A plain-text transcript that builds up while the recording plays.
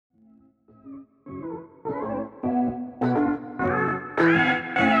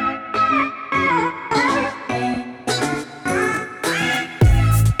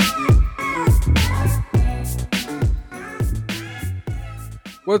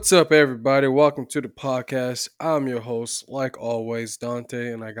What's up, everybody? Welcome to the podcast. I'm your host, like always,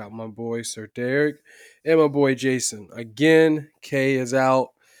 Dante, and I got my boy, Sir Derek, and my boy, Jason. Again, Kay is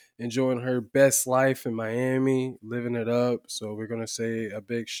out enjoying her best life in Miami, living it up. So, we're going to say a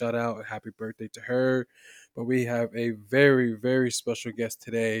big shout out and happy birthday to her. But we have a very, very special guest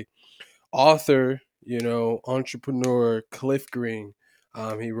today, author, entrepreneur Cliff Green.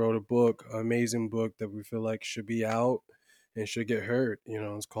 He wrote a book, an amazing book that we feel like should be out and should get heard.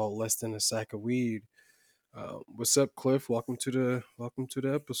 It's called Less Than a Sack of Weed. What's up, Cliff? Welcome to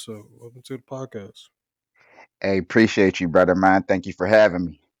the episode. Welcome to the podcast. Hey, appreciate you, brother man. Thank you for having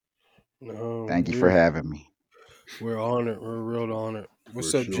me. Um, Thank you for we're having me. we're honored. We're real honored. For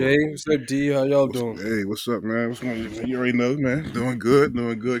What's up, Jay? sure. What's up, D? How y'all doing? What's up, man? What's going on? You already know, man. Doing good,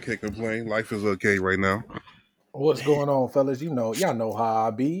 doing good. Can't complain. Life is okay right now. What's going on, fellas? Y'all know how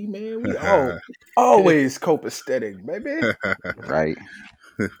I be, man. We always copacetic, baby. Right.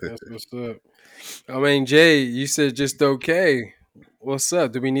 That's what's up. I mean, Jay, you said just okay. What's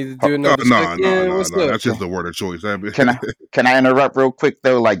up? Do we need to do Oh, another check no, no, in? no, What's no. up? That's just the word of choice. Can I can I interrupt real quick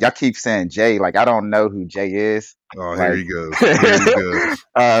though? Like y'all keep saying Jay, like I don't know who Jay is. Oh, here Like he goes. Here he goes.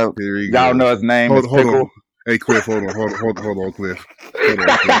 Here he y'all goes. know his name is Hold on. Pickle. Hey, Cliff, hold on, Cliff. Hold on, Cliff.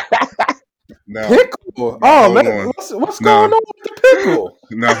 Now, Pickle. now, Oh, hold on. what's going Now, on with the pickle?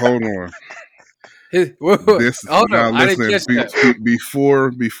 now, hold on. Hold on, Now, I didn't listen. catch that.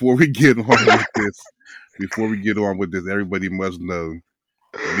 Before we get on with this, everybody must know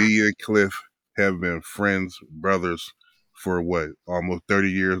me and Cliff have been friends, brothers, for what, almost 30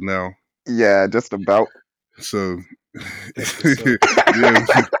 years now. Yeah, just about. So That's what's up.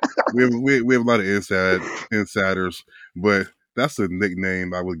 we have, we have a lot of insiders, but that's a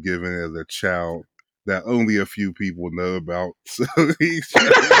nickname I was given as a child that only a few people know about. So he's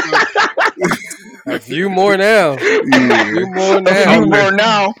A few more now. A yeah. few more A I few now. mean, more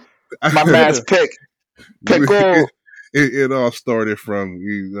now. My man's Pickle. it all started from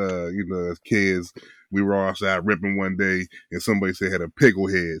as kids. We were all outside ripping one day, and somebody said had a pickle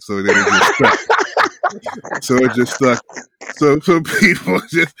head, so then it just stuck. So it just stuck. So people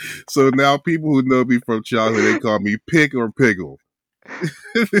just now people who know me from childhood, they call me Pick or Pickle.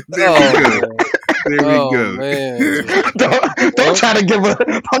 There we Oh go. man. There we Oh go. man. Don't Well, try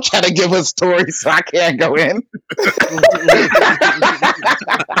to give a story so I can't go in.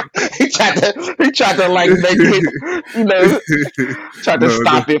 He tried to like make it, you know, tried to No, no,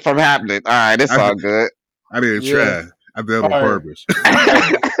 stop it from happening. All right, it's I all good. I didn't yeah. try. I did it on All right. purpose.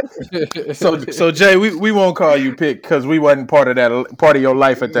 So Jay, we won't call you Pick because we wasn't part of your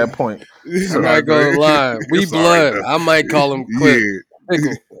life at that point. I'm So not gonna lie. We It's all right blood. though. I might call him Cliff. Yeah,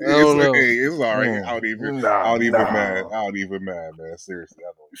 Pickle. I it's don't okay. know. It's all right. I nah, don't even mad. nah. I don't even mad, man. Seriously,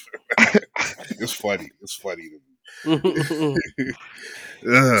 I don't. It's funny. It's funny to me.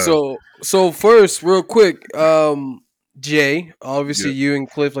 uh, so first, real quick, Jay, obviously yeah, you and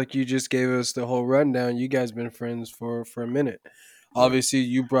Cliff, like you just gave us the whole rundown. You guys been friends for a minute. right. Obviously,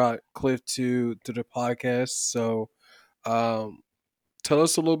 you brought Cliff to the podcast. So, um, tell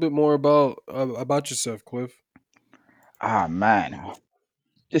us a little bit more about yourself, Cliff. Ah man,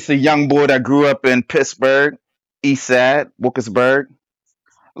 just a young boy that grew up in Pittsburgh, East Side, Wilkesburg,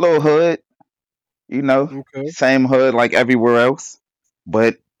 little hood. Okay, Same hood like everywhere else,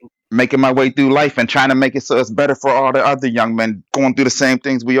 but making my way through life and trying to make it so it's better for all the other young men going through the same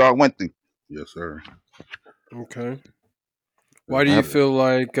things we all went through. Yes, sir. okay. Why Yes, do you Yep. sir. feel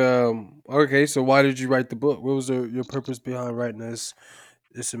like? Okay, so why did you write the book? What was your purpose behind writing this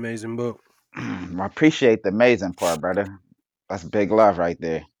amazing book? I appreciate the amazing part, brother. That's big love right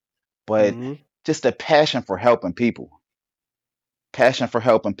there. But Mm-hmm. just a passion for helping people,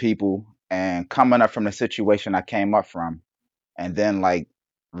 and coming up from the situation I came up from, and then like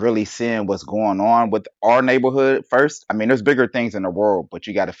really seeing what's going on with our neighborhood first. I mean, there's bigger things in the world, but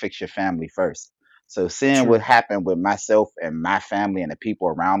you got to fix your family first. So seeing what True. happened with myself and my family and the people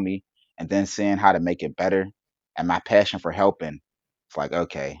around me, and then seeing how to make it better, and my passion for helping, it's like,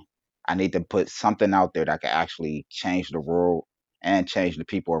 okay, I need to put something out there that can actually change the world and change the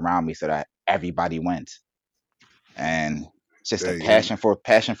people around me so that everybody wins. And it's just a Hey, and passion for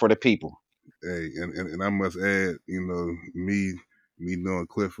the people. and I must add, me knowing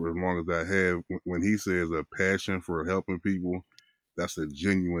Cliff for as long as I have, when he says a passion for helping people, that's a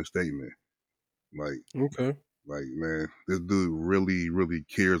genuine statement. Like, Okay. man, this dude really, really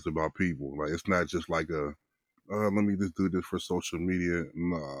cares about people. Like, it's not just like let me just do this for social media.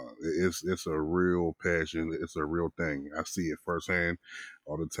 Nah, it's a real passion. It's a real thing. I see it firsthand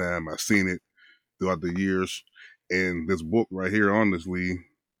all the time. I've seen it throughout the years, and this book right here, honestly,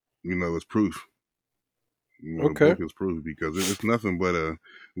 is proof. The Okay. book is proof because it's nothing but a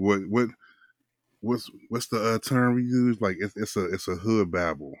what what what's the term we use? Like it's a hood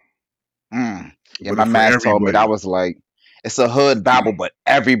babble, Mm. Yeah, but my it's for man told me that everybody. was like it's a hood Bible, but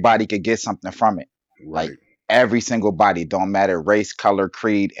everybody could get something from it. Like Right. every single body, don't matter race, color,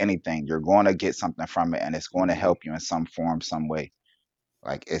 creed, anything. You're going to get something from it, and it's going to Hmm. help you in some form, some way.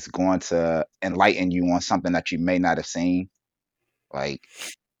 Like it's going to enlighten you on something that you may not have seen. Like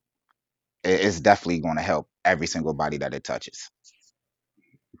it's definitely going to help every single body that it touches.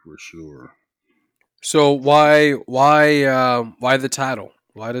 For sure. So why the title?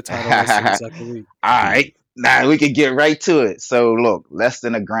 Why the title less than a All sack of weed? right, now we can get right to it. So look, less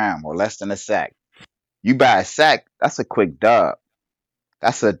than a gram or less than a sack. You buy a sack, that's a quick dub.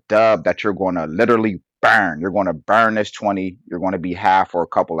 That's a dub that you're going to literally burn. You're going to burn this 20. You're going to be high for a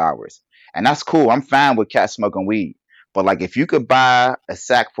couple hours. And that's cool. I'm fine with cats smoking weed. But like if you could buy a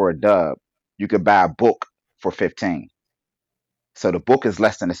sack for a dub, you could buy a book for 15. So the book is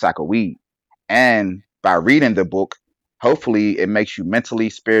less than a sack of weed. And by reading the book, hopefully it makes you mentally,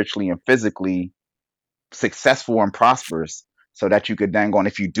 spiritually, and physically successful and prosperous so that you could then go on.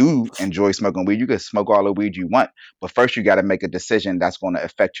 If you do enjoy smoking weed, you can smoke all the weed you want. But first you got to make a decision that's going to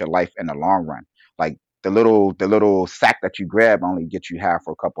affect your life in the long run. Like the little sack that you grab only gets you high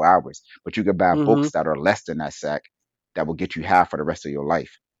for a couple hours. But you could buy Mm-hmm. books that are less than that sack that will get you high for the rest of your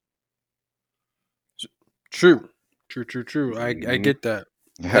life. True. True. I Hmm. get that.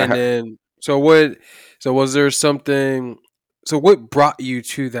 And then so what so was there something so what brought you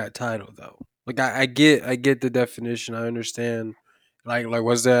to that title though? Like I get the definition. I understand. Like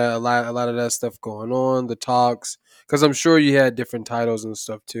was there a lot of that stuff going on, the talks? Because I'm sure you had different titles and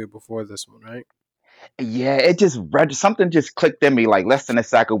stuff too before this one, right? Yeah, it just something just clicked in me like less than a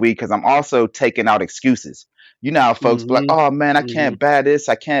sack of weed because I'm also taking out excuses. You know how folks be like, Mm-hmm. "Oh man, I Mm-hmm. can't buy this,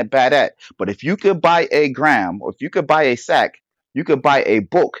 I can't buy that." But if you could buy a gram, or if you could buy a sack, you could buy a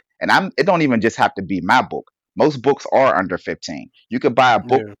book, and it don't even just have to be my book. Most books are under 15. You could buy a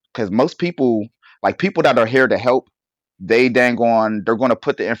book Yeah. because most people, like people that are here to help, they're going to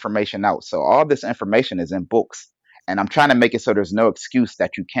put the information out. So all this information is in books. And I'm trying to make it so there's no excuse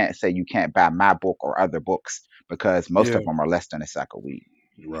that you can't say you can't buy my book or other books because most Yeah. of them are less than a sack of weed.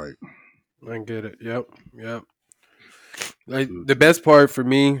 Right. I get it. Yep. Yep. Like So, the best part for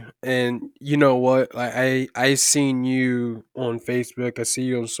me, and you know what? Like I seen you on Facebook. I see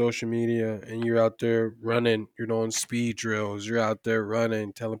you on social media, and you're out there running. You're doing speed drills. You're out there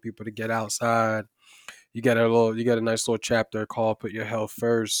running, telling people to get outside. You got a nice little chapter called "Put Your Health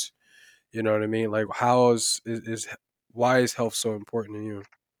First." You know what I mean? Like how is why is health so important to you?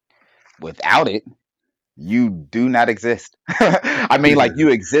 Without it, you do not exist. I mean, like you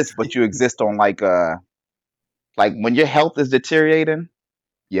exist, but you exist on like when your health is deteriorating,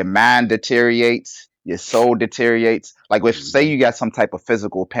 your mind deteriorates, your soul deteriorates. Like if say mhm. you got some type of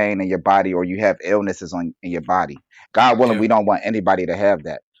physical pain in your body or you have illnesses in your body. God willing, Yeah. we don't want anybody to have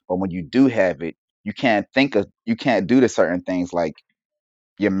that. But when you do have it, you can't do the certain things like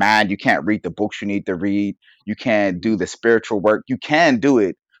your mind, you can't read the books you need to read, you can't do the spiritual work. You can do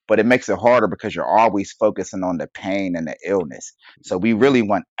it, but it makes it harder because you're always focusing on the pain and the illness. So we Right. really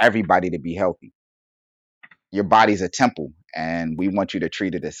want everybody to be healthy. Your body's a temple and we want you to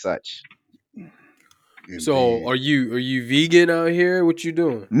treat it as such. So Indeed. are you vegan out here? What you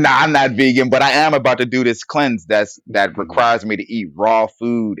doing? Nah, I'm not vegan, but I am about to do this cleanse that Mhm. requires me to eat raw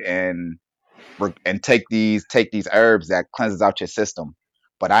food and take these herbs that cleanses out your system.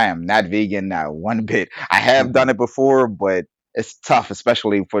 But I am not vegan not one bit. I have done it before, but it's tough,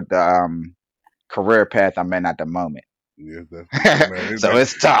 especially for the career path I'm in at the moment. Yeah, man. So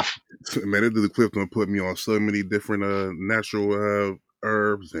it's tough. Man, it did Clifton put me on so many different natural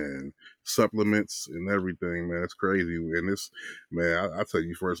herbs and supplements and everything, man. It's crazy. And this, man, I tell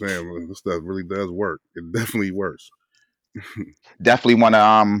you firsthand, man, this stuff really does work. It definitely works. Definitely want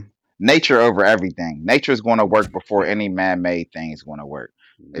to nature over everything. Nature is going to work before any man-made thing is going to work.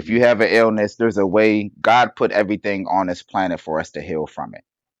 If you Hmm. have an illness, there's a way. God put everything on this planet for us to heal from it.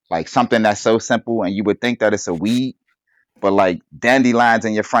 Like something that's so simple, and you would think that it's a weed, but like dandelions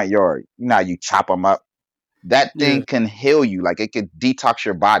in your front yard, you know, how you chop them up. That Yeah. thing can heal you. Like it could detox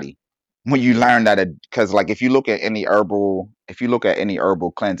your body when you learn that. Because like if you look at any herbal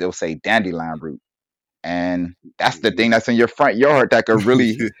cleanse, it'll say dandelion root, and that's the thing that's in your front yard that could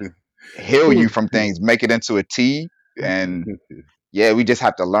really heal you Hmm. from things, make it into a tea. And yeah, we just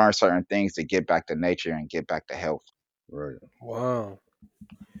have to learn certain things to get back to nature and get back to health. Right. Wow.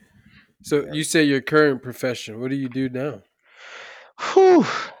 So Right. you say your current profession. What do you do now? Whew.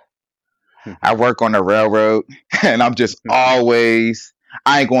 I work on the railroad and I'm just always,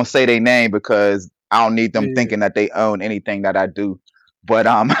 I ain't gonna say their name because I don't need them Yeah. thinking that they own anything that I do. But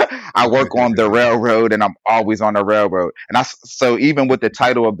I work on the railroad, and I'm always on the railroad. And so even with the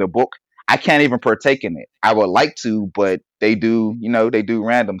title of the book, I can't even partake in it. I would like to, but they do, they do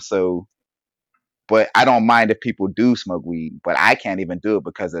random. So, but I don't mind if people do smoke weed, but I can't even do it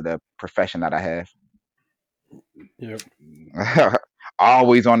because of the profession that I have. Yep.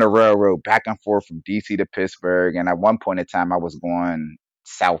 Always on the railroad, back and forth from DC to Pittsburgh. And at one point in time, I was going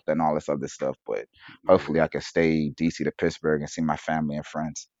south and all this other stuff. But hopefully, I can stay DC to Pittsburgh and see my family and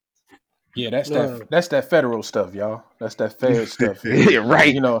friends. Yeah, that's No. that federal stuff, y'all. That's that Fed stuff. Yeah,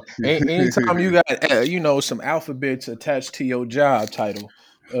 right. Anytime you got some alphabets attached to your job title,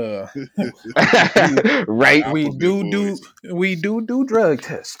 we Right. we Alphabet do boys. do drug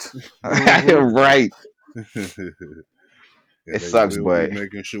tests. Mhm. Right. And It they sucks, will be but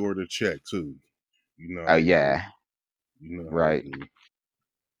making sure to check too. You know oh how they do. yeah, You know how they right. do.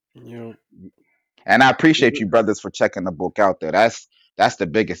 Yep. And I appreciate you brothers for checking the book out there. That's the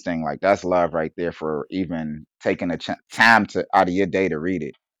biggest thing. Like that's love right there for even taking the time to out of your day to read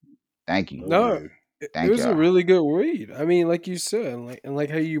it. Thank you. Oh No, yeah. it Thank was a y'all. really good read. I mean, like you said, like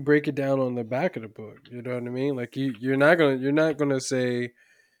how you break it down on the back of the book. You know what I mean? Like you're not gonna say,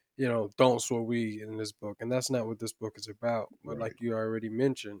 don't smoke weed in this book, and that's not what this book is about. But like Right. you already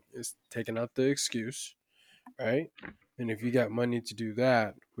mentioned, it's taking out the excuse, right? And if you got money to do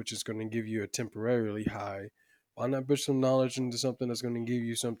that, which is going to give you a temporarily high, why not put some knowledge into something that's going to give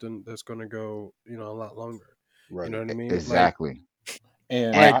you something that's going to go, a lot longer? You know Right. what I mean? Exactly.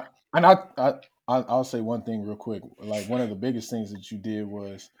 And And Like, I'll say one thing real quick. Like one of the biggest things that you did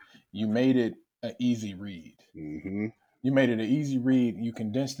was you made it an easy read. Mm-hmm. You made it an easy read. You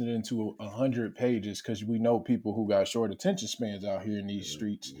condensed it into 100 pages because we know people who got short attention spans out here in these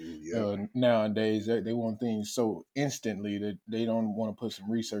streets Yep. nowadays. They want things so instantly that they don't want to put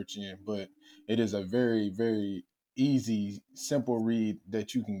some research in. But it is a very, very easy, simple read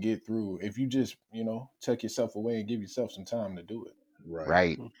that you can get through if you just, tuck yourself away and give yourself some time to do it. Right.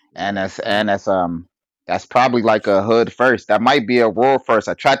 right. And Right. that's probably like a hood first. That might be a world first.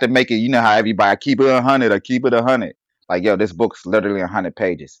 I tried to make it, you know how everybody keep it 100 or keep it 100. Like, yo, this book's literally 100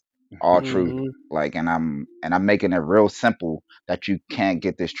 pages. All truth. hmm Like, and I'm making it real simple that you can't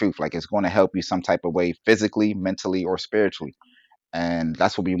get this truth. Like it's going to help you some type of way physically, mentally, or spiritually. And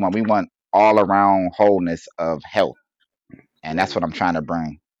that's what we want. We want all around wholeness of health. And that's Right. what I'm trying to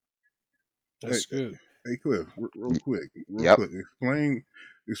bring. Hey, that's good. hey, Cliff. Real Y- quick. Real Yep. quick.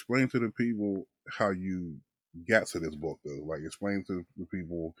 Explain to the people how you got to this book, though. Like, explain to the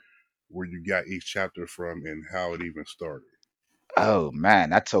people where you got each chapter from and how it even started. Oh man,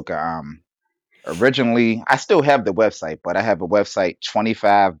 that took originally I still have the website, but I have a website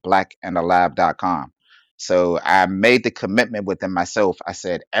 25blackandalive.com. So I made the commitment within myself. I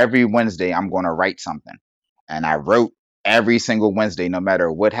said every Wednesday I'm going to write something. And I wrote every single Wednesday no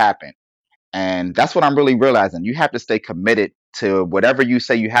matter what happened. And that's what I'm really realizing. You have to stay committed to whatever you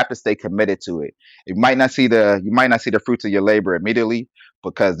say. You have to stay committed to it. You might not see the fruits of your labor immediately,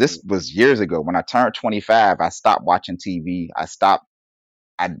 because this was years ago. When I turned 25, I stopped watching TV. I stopped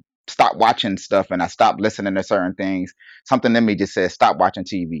watching stuff, and I stopped listening to certain things. Something in me just said stop watching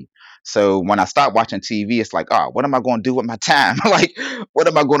TV. So when I stopped watching TV, it's like, oh, what am I going to do with my time? Like, what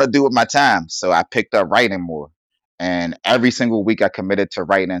am I going to do with my time? So I picked up writing more, and every single week I committed to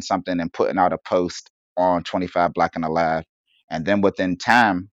writing something and putting out a post on 25 Black and Alive. And then within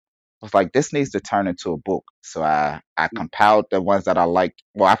time, I was like, this needs to turn into a book. So I compiled the ones that I liked.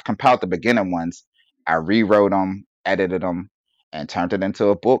 Well, I've compiled the beginning ones. I rewrote them, edited them, and turned it into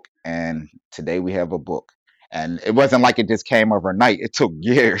a book. And today we have a book. And it wasn't like it just came overnight. It took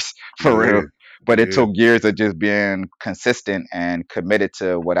years for Yeah. real. But it Yeah. took years of just being consistent and committed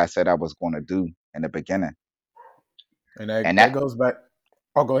to what I said I was going to do in the beginning. And And that that goes back.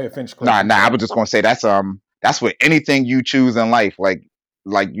 Oh, go ahead, finish, Cliff. nah, I'm nah, I sorry. was just gonna say that's with anything you choose in life. Like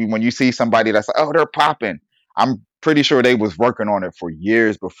you, when you see somebody that's like, oh, they're popping. I'm pretty sure they was working on it for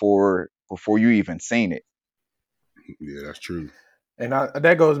years before you even seen it. Yeah, that's true. And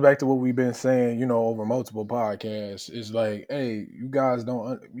that goes back to what we've been saying, over multiple podcasts. Is like, hey, you guys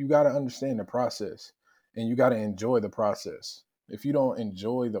you got to understand the process, and you got to enjoy the process. If you don't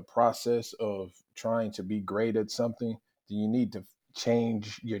enjoy the process of trying to be great at something, then you need to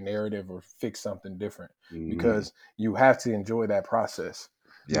change your narrative or fix something different, Mm-hmm. because you have to enjoy that process,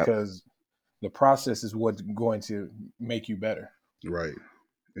 Yep. because the process is what's going to make you better. Right.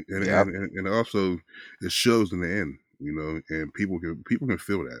 And, Yep. and and also it shows in the end, and people can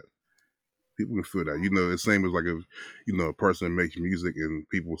feel that. People can feel that. It's same as like if a person makes music and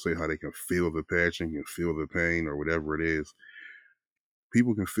people say how they can feel the passion, can feel the pain or whatever it is.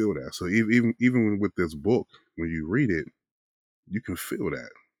 people can feel that. So even with this book, when you read it, you can feel that.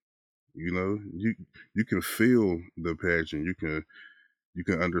 You know, you can feel the passion. You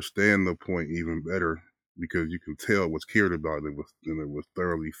can understand the point even better because you can tell what's cared about and it was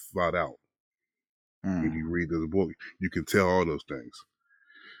thoroughly thought out. When Mm. you read this book, you can tell all those things.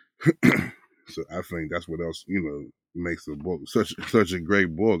 So I think that's what else makes the book such a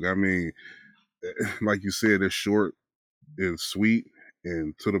great book. I mean, like you said, it's short and sweet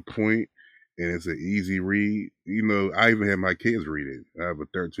and to the point, and it's an easy read. I even had my kids read it. I have a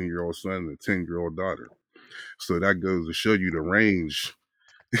 13-year-old son and a 10-year-old daughter. So that goes to show you the range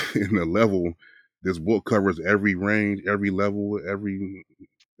and the level. This book covers every range, every level, every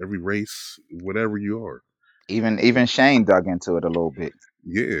race, whatever you are. Even Shane dug into it a little bit.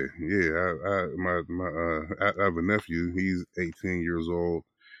 Yeah, yeah. I have a nephew. He's 18 years old,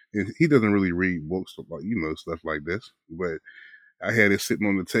 and he doesn't really read books about stuff like this. But I had it sitting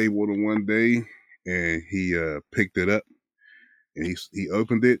on the table one day, and he picked it up, and he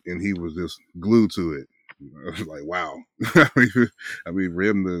opened it, and he was just glued to it. I was like, wow. I mean,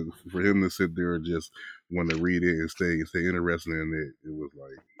 for him to sit there and just want to read it and stay interested in it, it was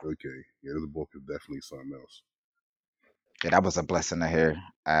like, okay, yeah, this book is definitely something else. Yeah, that was a blessing to hear.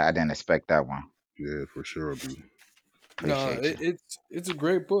 I didn't expect that one. Yeah, for sure, B. No, Appreciate you. it's a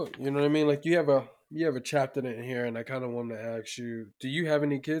great book. You know what I mean? Like you have a chapter in here, and I kind of want to ask you: do you have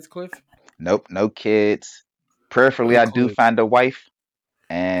any kids, Cliff? Nope, no kids. Prayerfully, No I do kids. find a wife,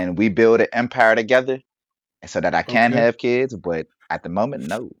 and we build an empire together, so that I can Okay. have kids. But at the moment,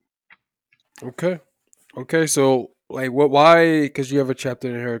 no. Okay. Okay. So, like, what? Why? Because you have a chapter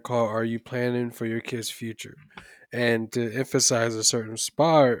in here called "Are You Planning for Your Kids' Future?" And to emphasize a certain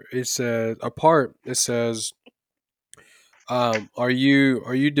spot, it says apart. It says, are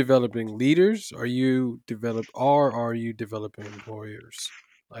you developing leaders? Are you developing warriors?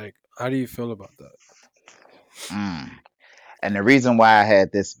 Like, how do you feel about that? Mm. And the reason why I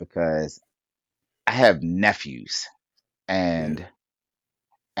had this because I have nephews, Yeah.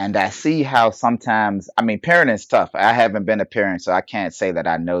 and I see how sometimes, I mean, parenting's tough. I haven't been a parent, so I can't say that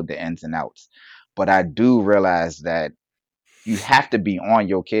I know the ins and outs. But I do realize that you have to be on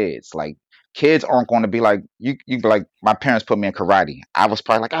your kids. Like, kids aren't going to be like you like my parents put me in karate. I was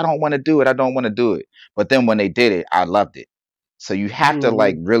probably like, I don't want to do it. I don't want to do it. But then when they did it, I loved it. So you have to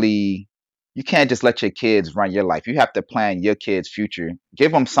like Hmm. really, you can't just let your kids run your life. You have to plan your kids' future.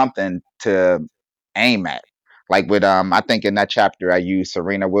 Give them something to aim at. Like with I think in that chapter I used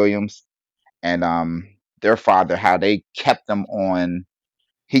Serena Williams and their father, how they kept them on.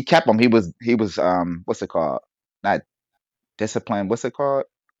 He kept them. He was what's it called? Not discipline. What's it called?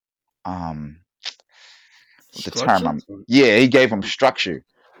 Um, the term Structure. I'm yeah, he gave him structure.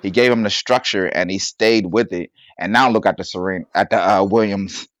 He gave him the structure and he stayed with it. And now look at the Serene at the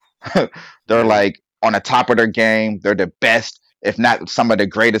Williams. They're Yeah. like on the top of their game. They're the best, if not some of the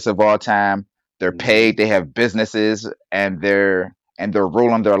greatest of all time. They're Hmm. paid, they have businesses, and they're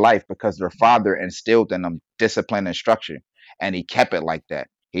ruling their life because their father instilled in them discipline and structure. And he kept it like that.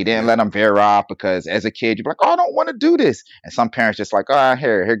 He didn't Yep. let them veer off because as a kid you'd be like, oh, I don't want to do this. And some parents just like, oh,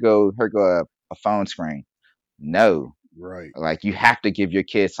 here go a phone screen. No, Right. like you have to give your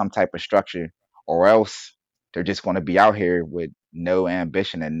kids some type of structure, or else they're just going to be out here with no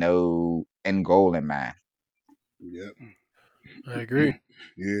ambition and no end goal in mind. Yep. I agree.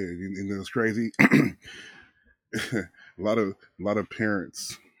 Yeah, and it's crazy. a lot of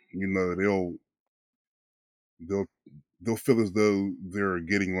parents, they'll they'll feel as though they're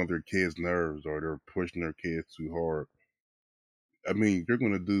getting on their kids' nerves or they're pushing their kids too hard. I mean, you're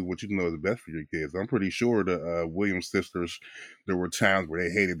going to do what you know is best for your kids. I'm pretty sure the Williams sisters, there were times where they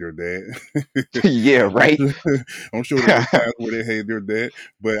hated their dad. Yeah, right. I'm sure there were times where they hated their dad,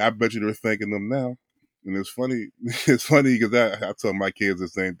 but I bet you they're thanking them now. And it's funny. It's funny because I tell my kids the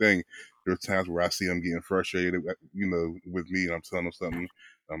same thing. There are times where I see them getting frustrated, with me, and I'm telling them something.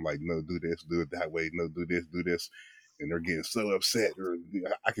 I'm like, no, do this, do it that way. No, do this, do this. And they're getting so upset.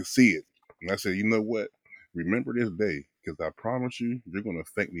 I can see it. And I said, you know what? Remember this day, because I promise you, you're going to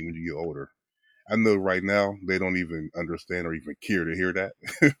thank me when you get older. I know right now they don't even understand or even care to hear that,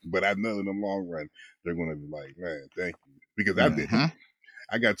 but I know in the long run they're going to be like, "Man, thank you," because I didn't. Hmm.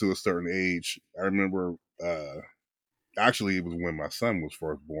 I got to a certain age. I remember, actually, it was when my son was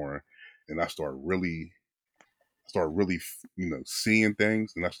first born, and I started really, seeing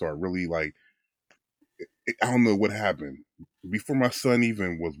things, and I started really like, I don't know what happened before my son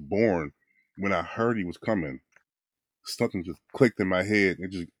even was born. When I heard he was coming, something just clicked in my head.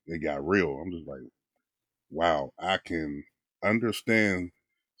 It got real. I'm just like, wow, I can understand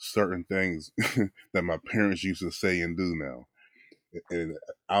certain things that my parents used to say and do now. and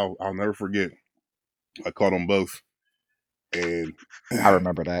I'll never forget. I caught them both, and I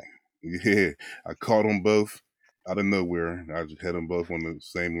remember that. yeah, I caught them both out of nowhere. I just had them both on the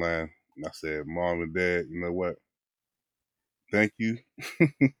same line, and I said, "Mom and Dad, you know what? Thank you,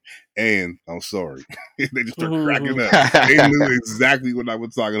 and I'm sorry." They just start cracking up. They knew exactly what I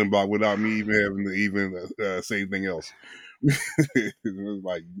was talking about without me even having to even say anything else. It was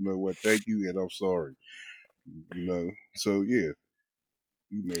like, you know what? Thank you, and I'm sorry. So yeah,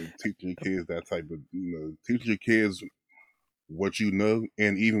 teaching your kids that type of, teaching your kids what you know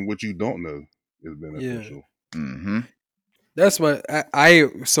and even what you don't know is Yeah. beneficial. Mm-hmm. That's my I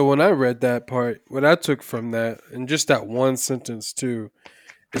so when I read that part, what I took from that, and just that one sentence too,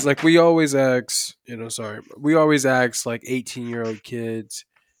 is like we always ask, we always ask like 18-year-old kids,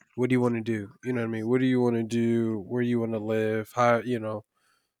 what do you want to do? You know what I mean? What do you want to do? Where do you want to live?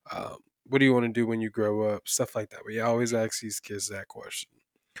 Um, what do you want to do when you grow up? Stuff like that. We always ask these kids that question.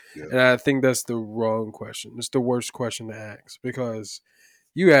 Yeah. And I think that's the wrong question. It's the worst question to ask because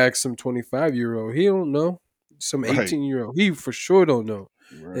you ask some 25-year-old, he don't know. Some Right. 18-year-old, he for sure don't know.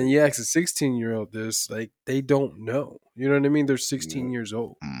 And Right. you ask a 16-year-old this, like they don't know. You know what I mean? They're 16 Yeah. years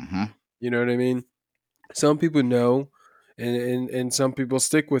old. Mm-hmm. You know what I mean? Some people know, and some people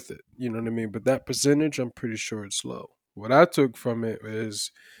stick with it. You know what I mean? But that percentage, I'm pretty sure it's low. What I took from it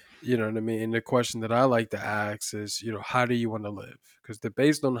is, you know what I mean. And the question that I like to ask is, how do you want to live? Because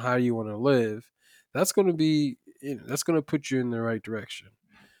based on how you want to live, that's going to be, that's going to put you in the right direction.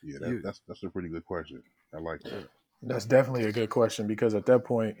 Yeah, You, that's a pretty good question. I like that. That's definitely a good question because at that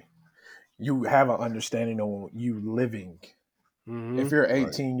point, you have an understanding on you living. mm-hmm. If you're Right.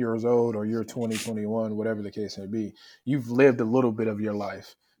 18 years old or you're 20, 21, whatever the case may be, you've lived a little bit of your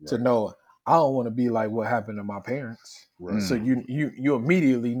life to Right. know I don't want to be like what happened to my parents. Right. So you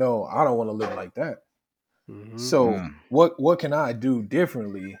immediately know I don't want to live like that. Mm-hmm. So Mm. what can I do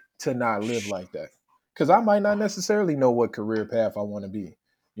differently to not live like that? Because I might not necessarily know what career path I want to be.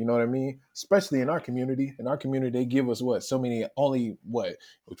 You know what I mean? Especially in our community. In our community, they give us what so many only what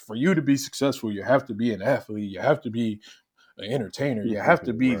for you to be successful, you have to be an athlete, you have to be an entertainer, you have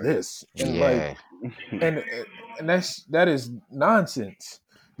to be Right. this, and like Yeah. and and that is nonsense.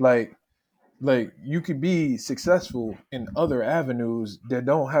 Like you could be successful in other avenues that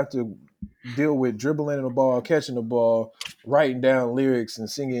don't have to deal with dribbling the ball, catching the ball, writing down lyrics, and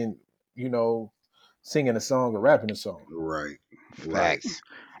singing. You know, singing a song or rapping a song. Right. Right. Facts.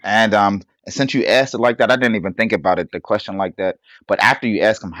 And since you asked it like that, I didn't even think about it, the question like that. But after you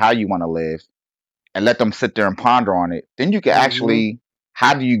ask them how you want to live and let them sit there and ponder on it, then you can Mm-hmm. actually,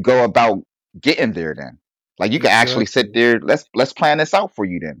 how do you go about getting there then? Like you can actually sit Exactly. there, let's plan this out for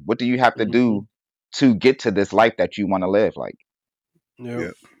you then. What do you have to Mm-hmm. do to get to this life that you want to live? Like, Yep.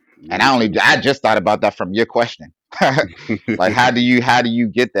 Yep. and Very true. I just thought about that from your question. Like how do you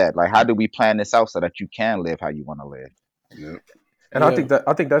get that? Like how do we plan this out so that you can live how you want to live? Yep. And Yeah.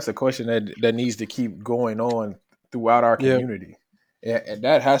 I think that's a question that needs to keep going on throughout our Yeah. community. And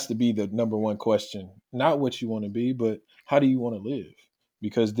that has to be the number one question. Not what you want to be, but how do you want to live?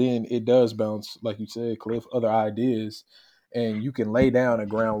 Because then it does bounce, like you said, Cliff, other ideas, and you can lay down a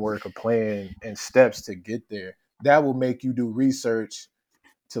groundwork, a plan, and steps to get there. That will make you do research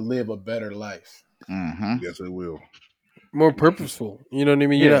to live a better life. Mm-hmm. Yes, it will. More purposeful. You know what I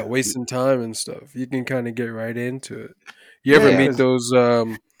mean? You're Yeah, not wasting time and stuff. You can kind of get right into it. You ever yeah, Yeah. meet because those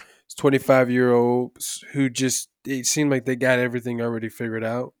 25-year-olds who just it seem like they got everything already figured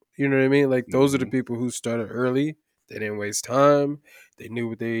out? You know what I mean? Like those are the Hmm. people who started early. They didn't waste time. They knew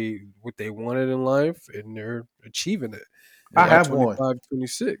what they wanted in life and they're achieving it. And I by have one. 25,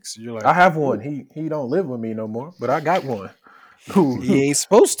 26, you're I like, have one. "Ooh, He don't live with me no more, but I got one. Who he ain't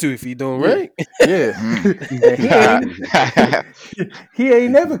supposed to if he don't, yeah, right?" yeah, Mm. and he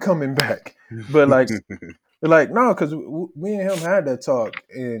ain't never coming back. But like no, because me and him had that talk,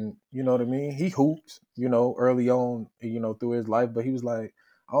 and you know what I mean. He hooped, early on, through his life, but he was like,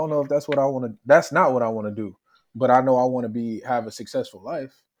 I don't know if that's what I want to. That's not what I want to do, but I know I want to have a successful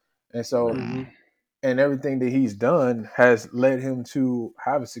life, and so Mm-hmm. Mm. and everything that he's done has led him to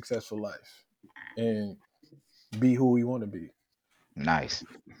have a successful life and be who he want to be. Nice.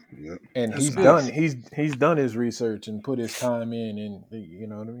 Yep. And That's he's good. done Nice. he's done his research and put his time in, and you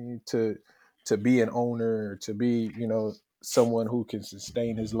know what I mean, to be an owner, to be someone who can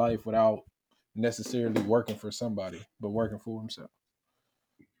sustain his life without necessarily working for somebody but working for himself.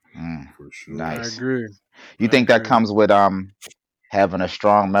 Mm. For sure. I Nice. agree. You I think that agree. comes with having a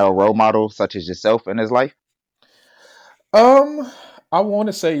strong male role model such as yourself in his life? um I want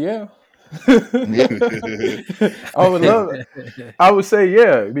to say yeah. Yeah. I would love I would say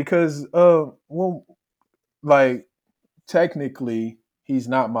yeah because when like technically he's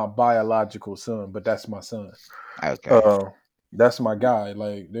not my biological son, but that's my son. Okay. Uh, that's my guy.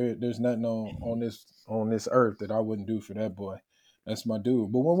 Like there's nothing on this earth that I wouldn't do for that boy. That's my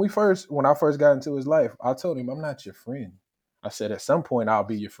dude. But when I first got into his life, I told him I'm not your friend. I said at some point I'll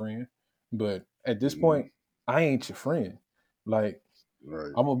be your friend, but at this Mm, point I ain't your friend. Like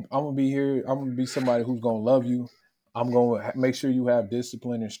right. I'm gonna be here. I'm gonna be somebody who's gonna love you. I'm gonna make sure you have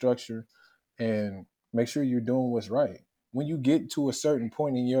discipline and structure, and make sure you're doing what's right. When you get to a certain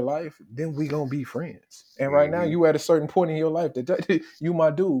point in your life, then we gonna be friends. And right now, Hmm. you at a certain point in your life that you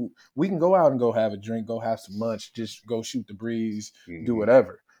my dude. We can go out and go have a drink, go have some lunch, just go shoot the breeze, do Hmm.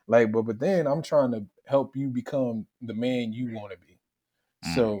 whatever. Like, but then I'm trying to help you become the man you want to be.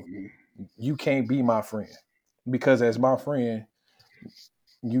 Mm. So you can't be my friend because as my friend,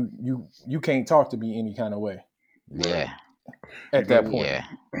 you can't talk to me any kind of way Right. Yeah. You at know that what? point. Yeah.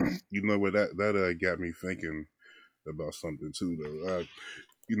 You know what? That got me thinking about something too, though.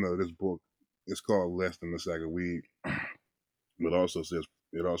 This book it's called Less Than a Sack of Weed, but it also says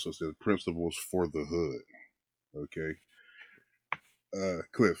Principles for the Hood. Okay,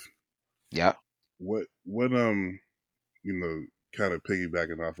 Cliff, Yep. what kind of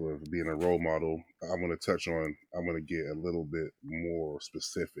piggybacking off of being a role model, I'm going to touch on. I'm going to get a little bit more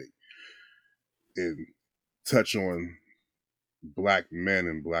specific and touch on black men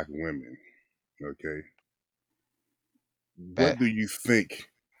and black women. Okay, what Bet. do you think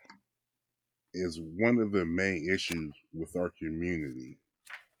is one of the main issues with our community,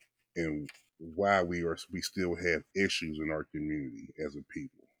 and why we still have issues in our community as a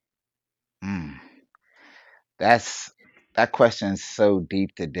people? Mm. That's that question is so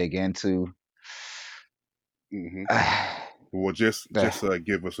deep to dig into. Hmm. the Well, just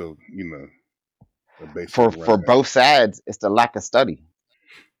give us a basic for rundown. both sides, it's the lack of study.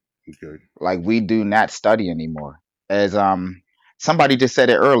 Okay. Like we do not study anymore. As somebody just said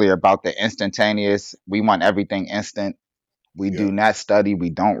it earlier about the instantaneous. We want everything instant. We Yeah. do not study. We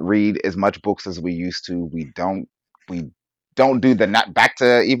don't read as much books as we used to. We don't do the not back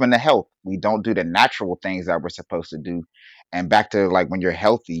to even the health. We don't do the natural things that we're supposed to do. And back to like when you're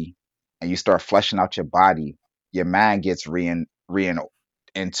healthy and you start fleshing out your body, your mind gets in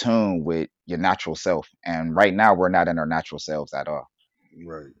tune with your natural self. And right now we're not in our natural selves at all.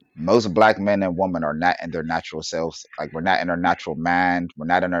 Right. Most black men and women are not in their natural selves. Like we're not in our natural mind.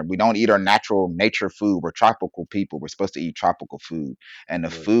 We don't eat our natural nature food. We're tropical people. We're supposed to eat tropical food. And the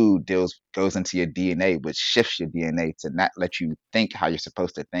Right. food goes into your DNA, which shifts your DNA to not let you think how you're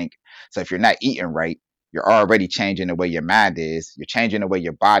supposed to think. So if you're not eating right, you're already changing the way your mind is. You're changing the way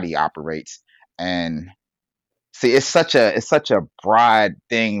your body operates. And see, it's such a broad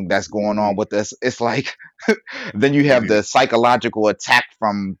thing that's going Hmm. on with this. It's like then you have Yeah. the psychological attack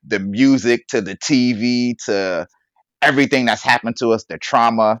from the music to the TV to everything that's happened to us, the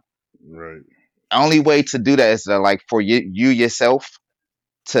trauma. Right. Only way to do that is to like for you yourself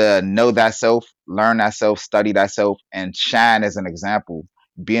to know thyself, learn thyself, study thyself, and shine as an example.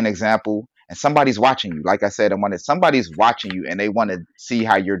 Be an example. And somebody's watching you. Like I said, somebody's watching you and they want to see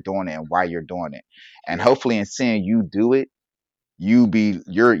how you're doing it and why you're doing it. And Yeah. hopefully in seeing you do it,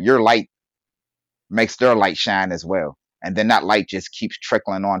 your light makes their light shine as well. And then that light just keeps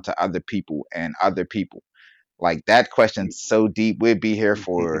trickling on to other people and other people. Like that question's so deep. We'd be here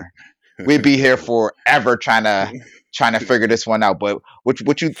forever trying to figure this one out. But what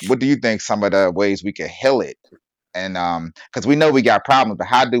do you think some of the ways we could heal it? And because we know we got problems, but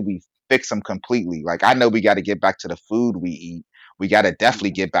how do we fix them completely? Like I know we got to get back to the food we eat. We got to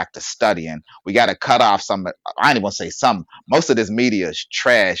definitely get back to studying. We got to cut off some. I don't even want to say some. Most of this media is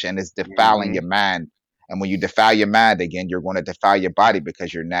trash and it's defiling Hmm. your mind. And when you defile your mind again, you're going to defile your body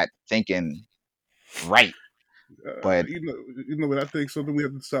because you're not thinking right. Uh, But you know, you know what I think something we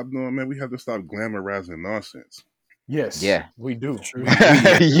have to stop doing, man. We have to stop glamorizing nonsense. Yes, yeah, we do. True. We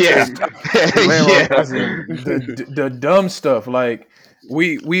have to yeah, stop yeah, glamorizing the dumb stuff. Like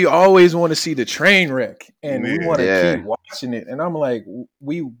we always want to see the train wreck, and we want Yeah. to keep yeah. watching it. And I'm like,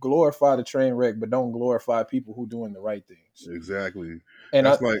 we glorify the train wreck, but don't glorify people who doing the right things. Exactly. And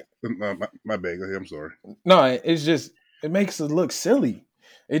I That's like my bad. Go ahead. I'm sorry. no, it's just it makes it look silly.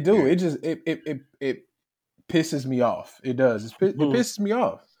 It do. Yeah. It just it pisses me off. It does. It Hmm. pisses me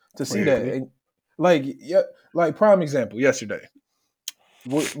off to I see Yeah. that. agree. And like yeah, like prime example. Yesterday,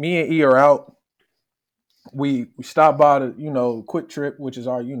 me and E are out. We stopped by the Quick Trip, which is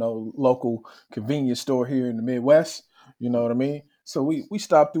our local convenience store here in the Midwest. You know what I mean? So we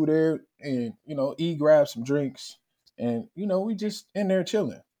stopped through there and E grabbed some drinks and we just in there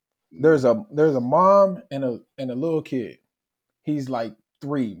chilling. There's a mom and a little kid. He's like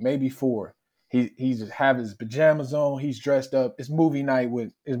 3, maybe 4. He's just have his pajamas on. He's dressed up. It's movie night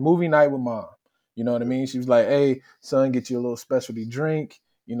with mom. You know what I mean? She was like, "Hey, son, get you a little specialty drink.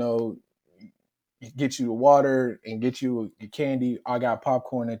 You know, get you the water and get you your candy. I got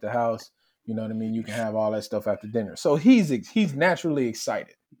popcorn at the house. You know what I mean? You can have all that stuff after dinner." So he's naturally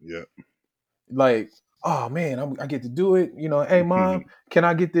excited. Yeah. Like, oh man, I get to do it. You know, hey mom, can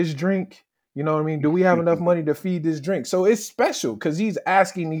I get this drink? You know what I mean? Do we have enough money to feed this drink? So it's special because he's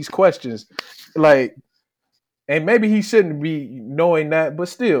asking these questions, like, and maybe he shouldn't be knowing that, but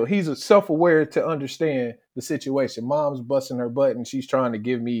still, he's self-aware to understand the situation. Mom's busting her butt, and she's trying to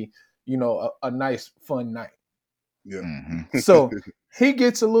give me, a nice, fun night. Yeah. Mm-hmm. So he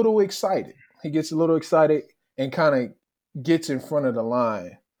gets a little excited. He gets a little excited and kind of gets in front of the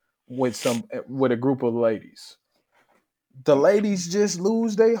line with a group of ladies. The ladies just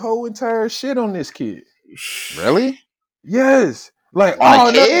lose their whole entire shit on this kid. Really? Yes. Like, On a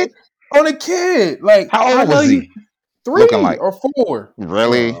oh no, kid? on a kid. Like, How I old know was you he? Looking 3 like or 4.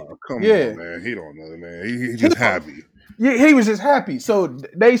 really? Oh, come Yeah. on, man. He don't know, man. He He, just happy. yeah, he was just happy. So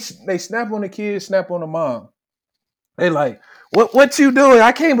they snap on the kid, snap on the mom. They like, what you doing?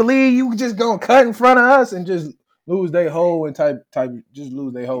 I can't believe you just gonna cut in front of us and just lose their whole and type just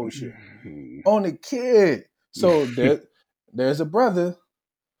lose their whole shit on the kid. So there's a brother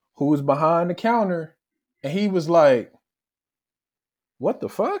who was behind the counter, and he was like, "What the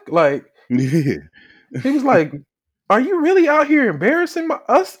fuck?" Like Yeah. he was like, "Are you really out here embarrassing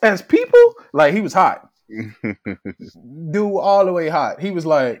us as people?" Like he was hot, dude, all the way hot. He was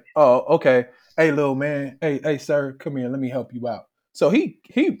like, "Oh, okay, hey, little man, hey, sir, come here, let me help you out." So he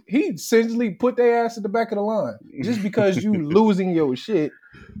essentially put their ass at the back of the line just because you losing your shit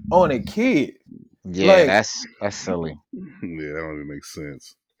on a kid, Yeah, like that's silly. Yeah, that don't even make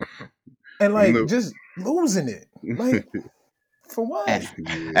sense. and You like know, just losing it, like for what? And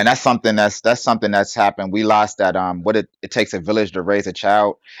yeah, and that's something that's something that's happened. We lost that what it takes a village to raise a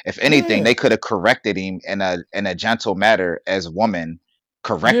child. If anything, Yeah, they could have corrected him in a gentle manner as woman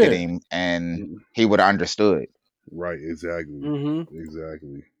corrected yeah, him and he would have understood. right, exactly. Mm-hmm.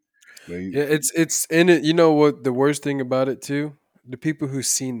 Exactly. Man, Yeah, it's in it. You know what the worst thing about it too? The people who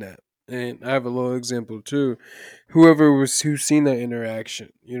seen that, and I have a little example too. Who's seen that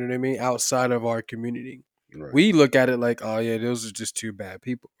interaction, you know what I mean, outside of our community, right. we look at it like, oh yeah, those are just two bad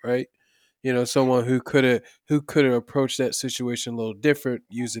people, right? You know, someone who could have approached that situation a little different,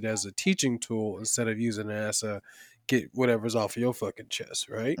 use it as a teaching tool instead of using it as a get whatever's off of your fucking chest,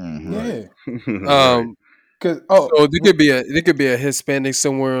 right? Hmm. Right. yeah. Right. Um, Cause so there could be a Hispanic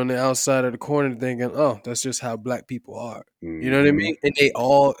somewhere on the outside of the corner thinking, "Oh, that's just how black people are." You know what I Hmm. mean? And they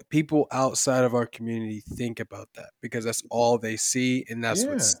all people outside of our community think about that because that's all they see and that's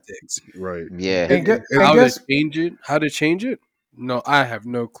what yeah, sticks. Right. Yeah. And, and get and and How to guess change it? How to change it? No, I have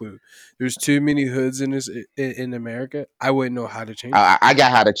no clue. There's too many hoods in this in America. I wouldn't know how to change it. I got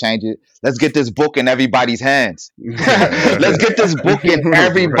how to change it. Let's get this book in everybody's hands. Let's get this book in right.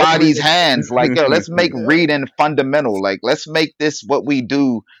 everybody's hands. Like, yo, let's make yeah, reading fundamental. Like, let's make this what we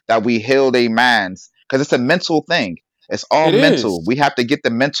do that we heal their minds. Because it's a mental thing. It's all it mental. is. We have to get the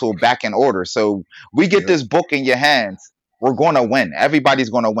mental back in order. So we get Yep. this book in your hands. We're gonna win. Everybody's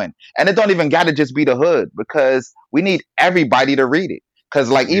gonna win. And it don't even gotta just be the hood because we need everybody to read it. Cause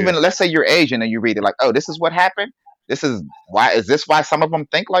like Yeah. even let's say you're Asian and you read it, like, oh, this is what happened. This is this why some of them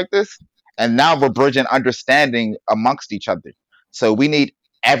think like this? And now we're bridging understanding amongst each other. So we need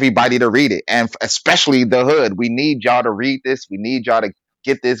everybody to read it, and especially the hood. We need y'all to read this. We need y'all to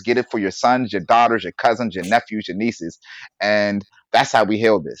get this, get it for your sons, your daughters, your cousins, your nephews, your nieces, and that's how we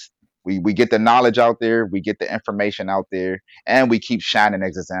heal this. We get the knowledge out there, we get the information out there, and we keep shining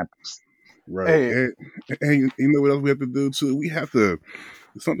as examples. Right. Hey, And you know what else we have to do too? We have to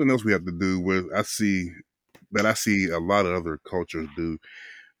something else we have to do with I see a lot of other cultures do.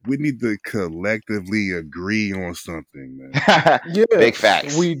 We need to collectively agree on something, man. Big yes,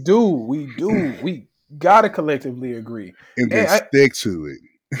 facts. we gotta collectively agree, And then and stick to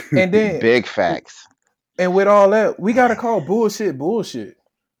and it. then Big facts. and with all that, we gotta call bullshit bullshit.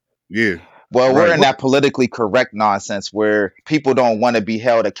 Yeah. Well, we're Right. in that politically correct nonsense where people don't want to be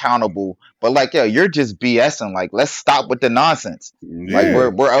held accountable, but like, yo, you're just BSing. Like, let's stop with the nonsense. Like,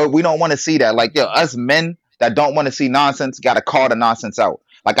 Yeah. Yeah, we don't want to see that. Like, yo, us men that don't want to see nonsense got to call the nonsense out.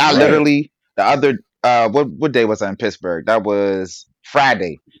 Like, I right. literally the other what day was I in Pittsburgh? That was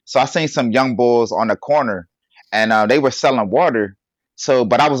Friday. So I seen some young bulls on the corner, and they were selling water. So,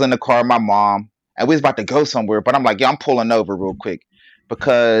 but I was in the car with my mom, and we was about to go somewhere. But I'm like, yo, I'm pulling over real quick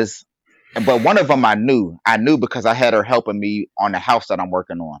because But one of them I knew because I had her helping me on the house that I'm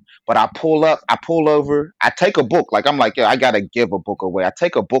working on. But I pull over, I take a book. Like I'm like, yo, I gotta give a book away. I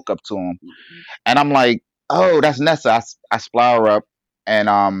take a book up to him, and I'm like, oh, that's Nessa. I splow her up, and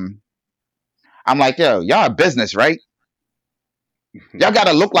I'm like, yo, y'all a business, right? Y'all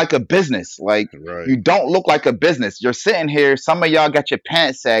gotta look like a business. Like Right. you don't look like a business. You're sitting here. Some of y'all got your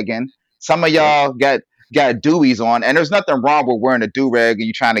pants sagging. Some of Yep. y'all got dewies on, and there's nothing wrong with wearing a do rag and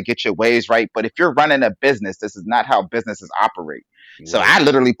you trying to get your ways right. But if you're running a business, this is not how businesses operate. So Right. I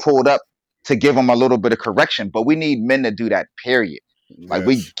literally pulled up to give them a little bit of correction. But we need men to do that. Period. Like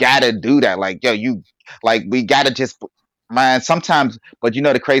we Yes. gotta do that. Like yo, you like we gotta just man. Sometimes, but you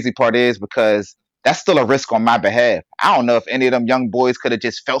know the crazy part is because that's still a risk on my behalf. I don't know if any of them young boys could have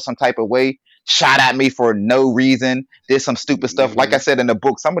just felt some type of way, shot at me for no reason, did some stupid stuff. Like I Hmm. said in the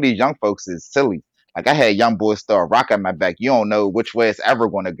book, some of these young folks is silly. Like I had young boys throw a rock at my back. You don't know which way it's ever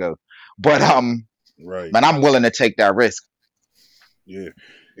going to go. But Right. man, I'm willing to take that risk. Yeah.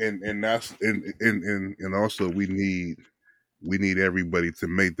 And that's and also we need everybody to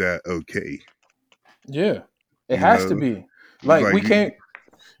make that okay. Yeah, it You has know, to be. Like like we can't.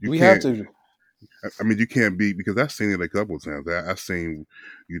 you We have can't. to. I mean, you can't be because I've seen it a couple of times. I've seen,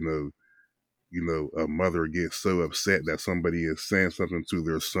 you know, a mother get so upset that somebody is saying something to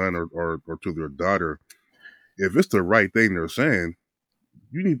their son or to their daughter. If it's the right thing they're saying,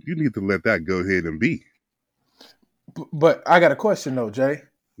 you need to let that go ahead and be. But I got a question though, Jay.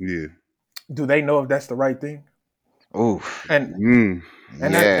 Yeah. Do they know if that's the right thing? Oof. And Mm.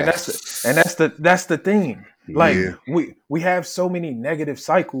 and that Yeah. that's the thing. Like Yeah. we have so many negative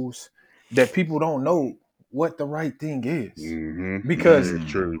cycles that people don't know what the right thing is. Mm-hmm. Because Very Mm.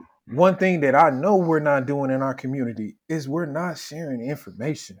 true. one thing that I know we're not doing in our community is we're not sharing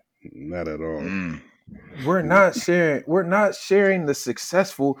information. Not at all. Mm. We're not sharing the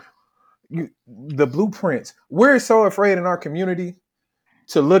successful the blueprints. We're so afraid in our community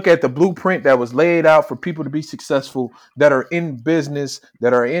to look at the blueprint that was laid out for people to be successful that are in business,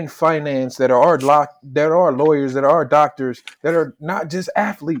 that are in finance, that are lawyers, that are doctors, that are not just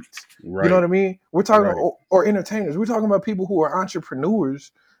athletes. You know Right. what I mean? We're talking Right. or entertainers. We're talking about people who are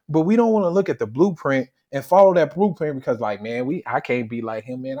entrepreneurs, but we don't want to look at the blueprint and follow that blueprint because like, man, I can't be like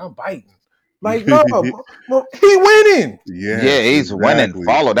him, man. I'm biting. Like, no, he winning. Yeah, Yes. he's winning. Exactly.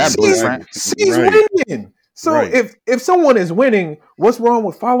 Follow that She's blueprint. Exactly. she's Right. winning. So Right. if someone is winning, what's wrong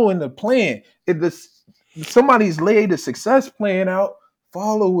with following the plan? If this somebody's laid a success plan out,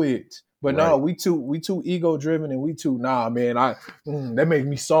 follow it. But no, Right. we too ego driven and we too man. That makes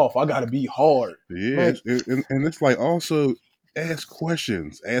me soft. I gotta be hard. Yeah. Like And it's like also ask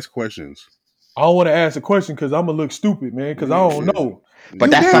questions. Ask questions. I don't want to ask a question because I'm gonna look stupid, man. Because I don't Yeah. know. But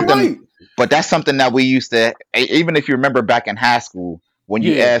You that's damn Yeah. something. right. But that's something that we used to. Even if you remember back in high school, when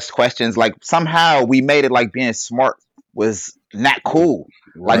you Yeah, asked questions, like somehow we made it like being smart was not cool.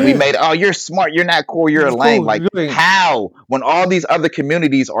 Like we Right. made, yeah. oh, you're smart, you're not cool, you're a It's lame. cool. Like You ain't how when all these other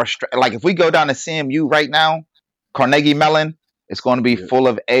communities are like if we go down to CMU right now, Carnegie Mellon, it's going to be Yeah. full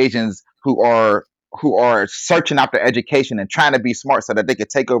of Asians who are searching after education and trying to be smart so that they could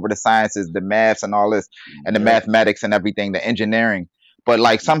take over the sciences, the maths, and all this, and the Yep. mathematics and everything, the engineering. But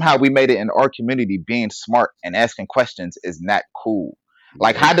like somehow we made it in our community being smart and asking questions is not cool.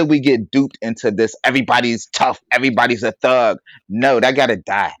 Like Yep. how did we get duped into this? Everybody's tough. Everybody's a thug. No, that gotta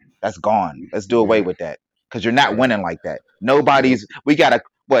die. That's gone. Let's do away Yeah. with that because you're not Right. winning like that. Yep. Nobody's. We gotta.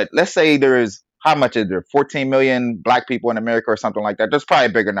 What? Let's say there's how much is there? 14 million black people in America or something like that. There's probably a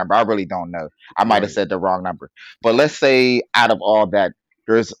bigger number. I really don't know. I might have Right. said the wrong number. But let's say out of all that,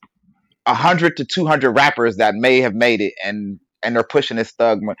 there's 100 to 200 rappers that may have made it and they're pushing this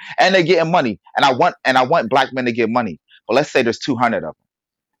thug and they're getting money and I want black men to get money, but let's say there's 200 of them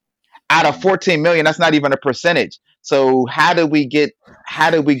out of 14 million. That's not even a percentage. So how do we get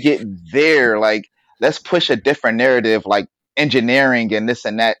there? Like let's push a different narrative, like engineering and this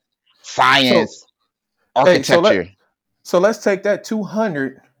and that, so science, hey, architecture. so let's take that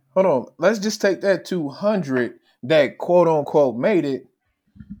 200. Hold on. Let's just take that 200 that quote unquote made it.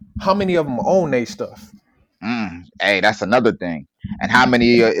 How many of them own they stuff? Hey, that's another thing. And how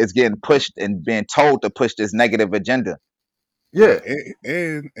many is getting pushed and being told to push this negative agenda? Yeah.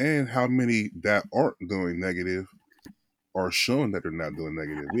 Right. And how many that aren't doing negative are showing that they're not doing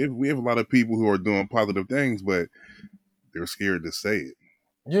negative. We have a lot of people who are doing positive things, but they're scared to say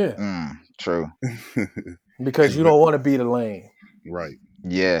Yeah. True. it. Because you But don't want to be the lane. right.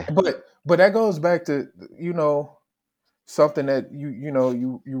 Yeah. But that goes back to something that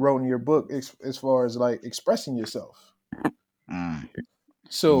you wrote in your book as far as like expressing yourself. Mm,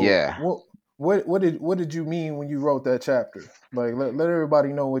 So yeah. what did you mean when you wrote that chapter? Like, let everybody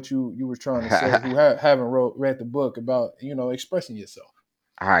know what you were trying to say who haven't read the book about, expressing yourself.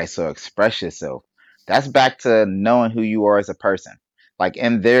 All right, so express yourself. That's back to knowing who you are as a person. Like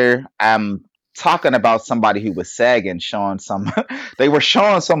in there, I'm talking about somebody who was sagging, showing some, they were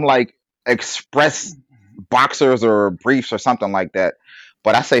showing some like express boxers or briefs or something like that.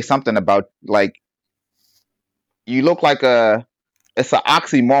 But I say something about like, you look like it's an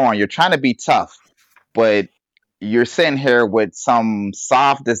oxymoron. You're trying to be tough, but you're sitting here with some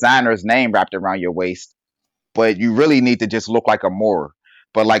soft designer's name wrapped around your waist, but you really need to just look like a Moor.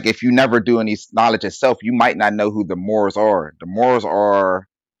 But like if you never do any knowledge itself, you might not know who the Moors are. The Moors are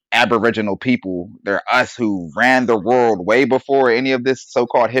Aboriginal people. They're us who ran the world way before any of this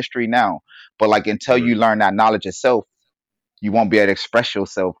so-called history now. But like until Right. you learn that knowledge itself, you won't be able to express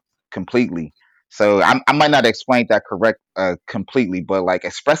yourself completely. So I might not explain that correct completely, but like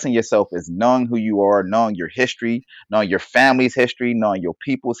expressing yourself is knowing who you are, knowing your history, knowing your family's history, knowing your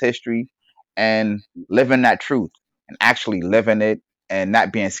people's history, and living that truth and actually living it and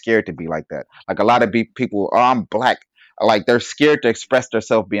not being scared to be like that. Like a lot of people, oh, I'm black. Like they're scared to express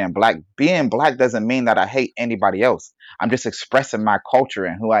themselves being black. Being black doesn't mean that I hate anybody else. I'm just expressing my culture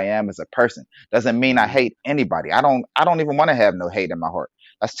and who I am as a person. Doesn't mean I Mhm. hate anybody. I don't even want to have no hate in my heart.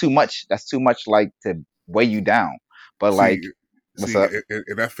 That's too much. That's too much like to weigh you down. But like, See, what's up?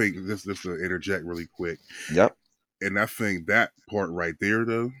 and I think this just to interject really quick, Yep. and I think that part right there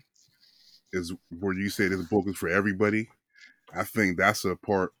though is where you say this book is for everybody. I think that's a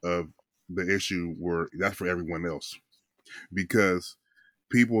part of the issue where that's for everyone else because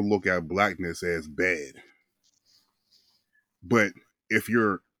people look at blackness as bad, but if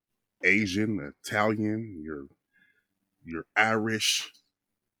you're Asian, Italian, you're Irish,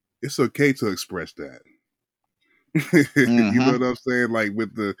 it's okay to express that. You know Mm-hmm. what I'm saying? Like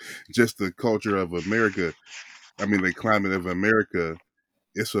with the just the culture of America, I mean the climate of America,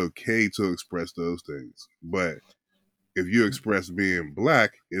 it's okay to express those things. But if you express being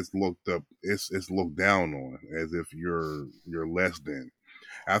black, it's looked up it's looked down on as if you're less than.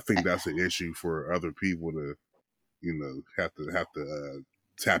 I think that's an issue for other people to, have to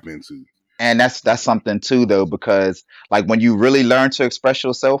tap into. And that's something too though, because like when you really learn to express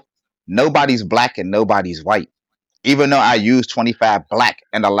yourself, nobody's black and nobody's white. Even though I use 25 black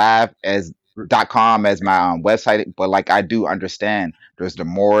and alive as .com as my website, but like I do understand there's the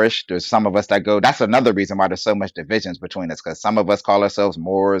Moorish, there's some of us that go, that's another reason why there's so much divisions between us, because some of us call ourselves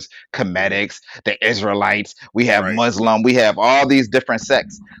Moors, Right. Comedics, the Israelites, we have Right. Muslim, we have all these different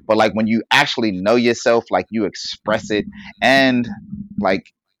sects. But like when you actually know yourself, like you express it, and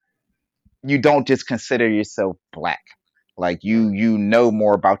like you don't just consider yourself black. Like Right. you know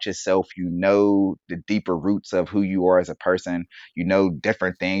more about yourself, you know the deeper roots of who you are as a person, you know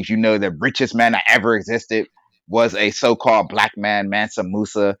different things, you know the richest man that ever existed was a so-called black man, Mansa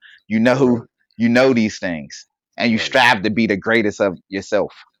Musa. you Right. know you know these things, and you Right. strive to be the greatest of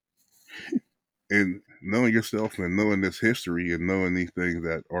yourself. And knowing yourself and knowing this history and knowing these things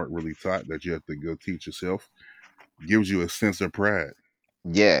that aren't really taught that you have to go teach yourself gives you a sense of pride.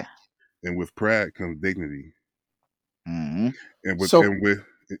 Yeah. And with pride comes dignity. Hmm. And with So, and with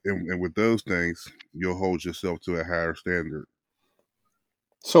and with those things, you'll hold yourself to a higher standard.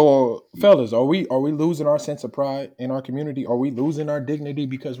 fellas, are we losing our sense of pride in our community? Are we losing our dignity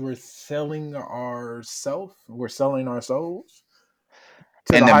because we're selling ourself? We're selling our souls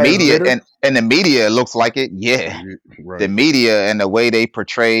to And the the highest media bidder? and the media looks like it. Yeah. The Right. media and the way they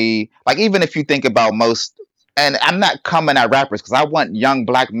portray, like even if you think about most, and I'm not coming at rappers because I want young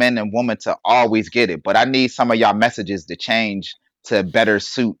black men and women to always get it, but I need some of y'all messages to change to better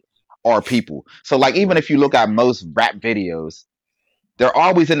suit our people. So like even Right. if you look at most rap videos, they're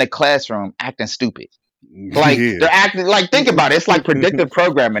always in the classroom acting stupid. Like Yeah. they're acting like, think about it. It's like predictive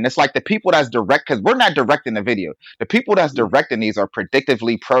programming. It's like the people that's direct, because we're not directing the video. The people that's directing these are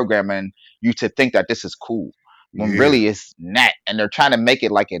predictively programming you to think that this is cool when Yeah. really it's not. And they're trying to make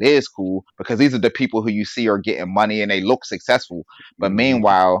it like it is cool because these are the people who you see are getting money and they look successful. But Hmm.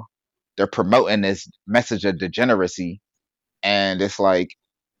 meanwhile, they're promoting this message of degeneracy. And it's like,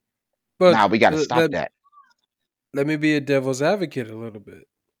 But nah, we got to stop that. let me be a devil's advocate a little bit.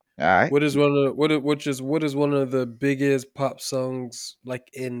 All right. What is one of the biggest pop songs like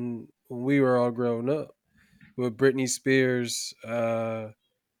in when we were all growing up with Britney Spears?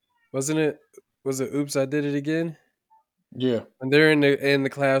 Wasn't it? Was it "Oops, I Did It Again"? Yeah. And they're in the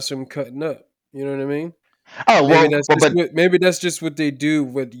classroom cutting up. You know what I mean? Oh, but Maybe that's just what they do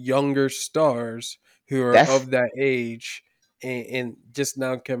with younger stars who are that's of that age and just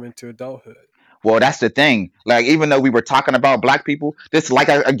now coming to adulthood. Well, that's the thing. Like, even though we were talking about black people, this, like,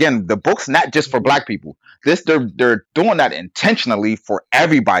 again, the book's not just for Mhm. black people. This, they're doing that intentionally for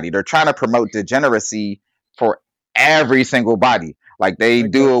everybody. They're trying to promote degeneracy for every single body. Like, they I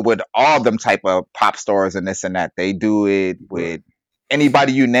got do it with all them type of pop stars and this and that. They do it Right. with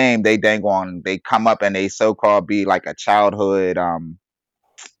anybody you name. They dang on. They come up and they so called be like a childhood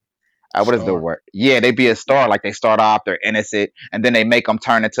what is the star. word? Yeah, they be a star. Like, they start off, they're innocent, and then they make them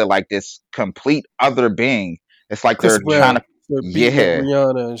turn into like this complete other being. It's like Chris they're trying Brown. to, They're beating up yeah,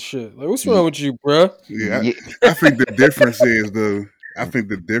 Rihanna and shit. Like, what's wrong y- with you, bruh? Yeah, yeah, I think the difference is though. I think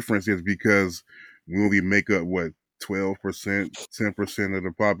the difference is because we only make up what 12%, 10% of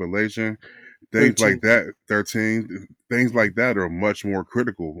the population. Things like 13. that, 13, things like that are much more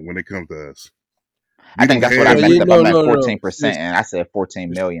critical when it comes to us. I We think don't that's what I have Well, messed you up. I no, meant no, no. 14%, and I said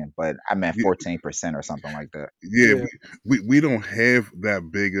 14 million, but I meant yeah, 14% or something like that. yeah, Yeah, we don't have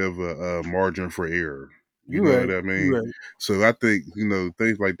that big of a margin for error. You you know right. what I You mean? right. So I think,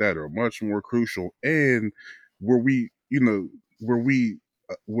 things like that are much more crucial. And where we,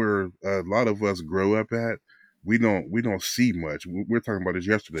 where a lot of us grow up at, we don't see much. We're talking about this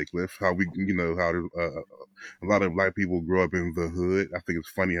yesterday, Cliff. How we, how a lot of black people grow up in the hood. I think it's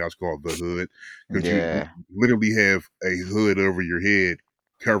funny how it's called the hood, because you Yeah, literally have a hood over your head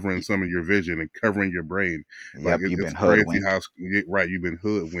covering y- some of your vision and covering your brain. Like, yep, you've it's been crazy hoodwinked. how right, you've been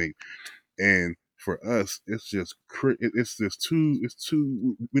hoodwinked. And for us, it's just it's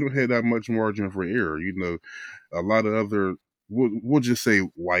too we don't have that much margin for error. A lot of other, we'll just say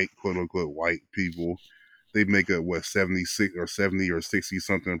white, quote unquote white people, they make up what, 76 or 70 or 60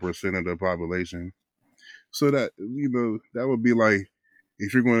 something percent of the population. So that, that would be like,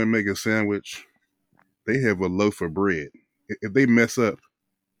 if you're going to make a sandwich, they have a loaf of bread. If they mess up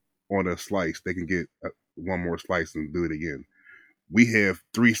on a slice, they can get one more slice and do it again. We have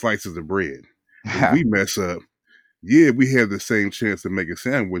three slices of bread. If we mess up, yeah, we have the same chance to make a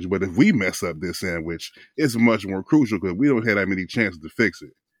sandwich, but if we mess up this sandwich, it's much more crucial because we don't have that many chances to fix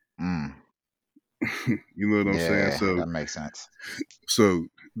it. Mm, You know what I'm saying? yeah, So, that makes sense. so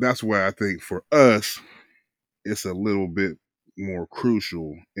that's why I think for us, it's a little bit more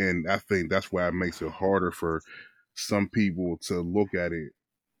crucial, and I think that's why it makes it harder for some people to look at it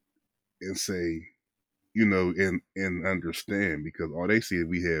and say, and understand, because all they see is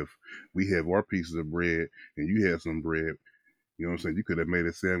we have our pieces of bread and you have some bread. You know what I'm saying? You could have made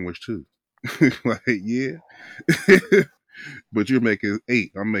a sandwich too. Like, yeah. But you're making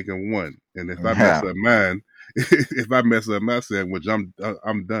 8, I'm making 1. And if I mess Yeah, up mine, if I mess up my sandwich, I'm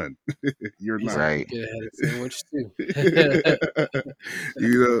done. You're He not. said you right. could have had a sandwich too.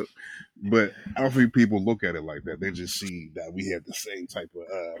 you know, but I don't think people look at it like that. They just see that we have the same type of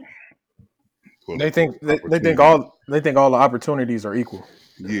quote They unquote think opportunity. they think all the opportunities are equal.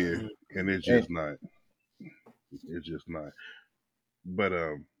 Yeah. Mhm. And it's And just not. It's just not. But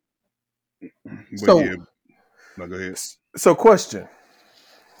but yeah, so no, go ahead. so question,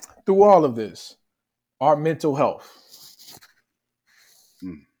 through all of this, our mental health,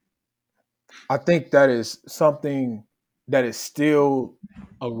 Mm, I think that is something that is still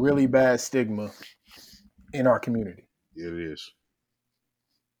a really bad stigma in our community it is.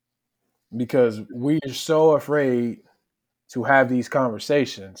 because we are so afraid to have these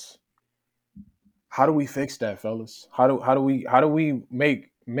conversations. How do we fix that, fellas? How do we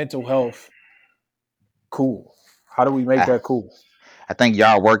make mental health cool? How do we make I, that cool? I think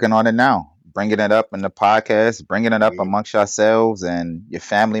y'all working on it now, bringing it up in the podcast, bringing it up Yeah, amongst yourselves and your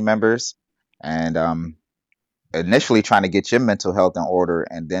family members, and initially trying to get your mental health in order,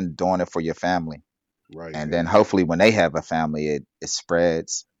 and then doing it for your family, right. and then And hopefully when they have a family, it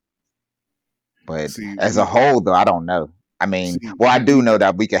spreads. But see, as a whole, though, I don't know. I mean, see, well, I do we know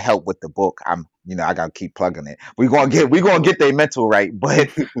that we can help with the book. I gotta keep plugging it. We gonna get their mental right, but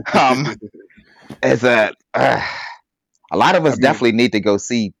um, as a lot of I us mean, definitely need to go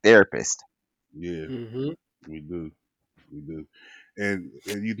see therapists. yeah, Mhm. we do. We do. And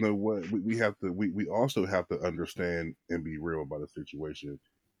you know what? We have to we also have to understand and be real about the situation,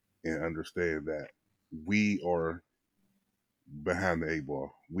 and understand that we are behind the 8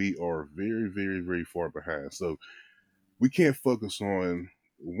 ball. We are very, very, very far behind. So we can't focus on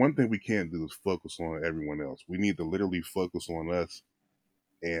one thing we can't do is focus on everyone else. We need to literally focus on us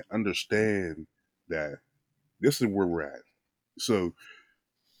and understand that this is where we're at. So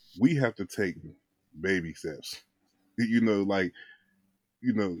we have to take baby steps. Like,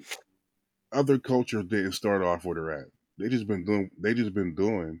 you know, other cultures didn't start off where they're at. They just been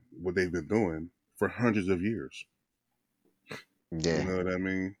doing what they've been doing for hundreds of years. You Yeah, know what I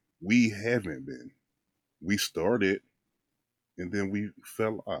mean? We haven't been. We started and then we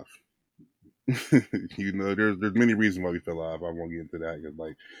fell off. There's many reasons why we fell off. I won't get into that because,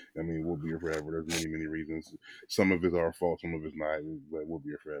 we'll be here forever. There's many reasons. Some of it's our fault, some of it's not, but we'll be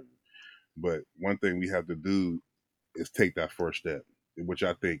here forever. But one thing we have to do is take that first step, which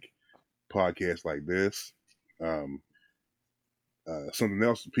I think podcasts like this, um, something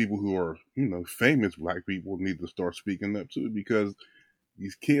else, people who are famous black people need to start speaking up too, because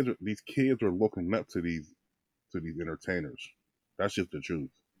these kids are looking up to these entertainers. That's just the truth.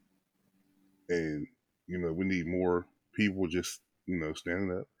 And we need more people just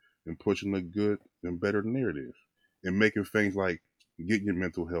standing up and pushing a good and better narrative, and making things like getting your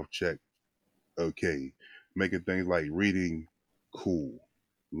mental health checked okay, making things like reading cool,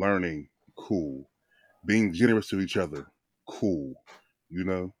 learning cool, being generous to each other cool, you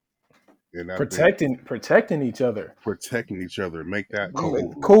know. And I think protecting each other. protecting each other, make that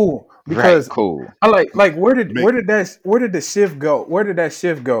cool. Cool, Right, because cool. I like where did Make the shift go? Where did that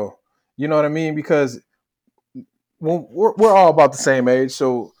shift go? You know what I mean? Because we're all about the same age,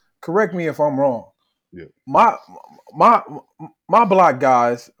 so correct me if I'm wrong. yeah, My my my block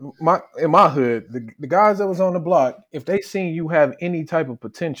guys, in my hood, the guys that was on the block, if they seen you have any type of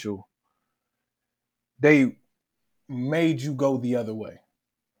potential, they made you go the other way.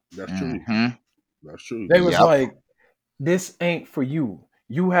 that's true. Hmm. That's true. They was Yep. like, this ain't for you.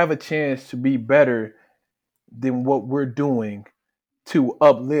 You have a chance to be better than what we're doing to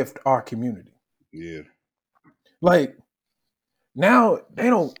uplift our community. Yeah, Like now they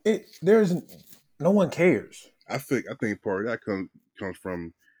don't there's no one cares. I think part of that comes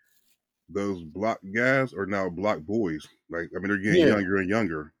from those block guys are now block boys. They're getting Yeah. younger and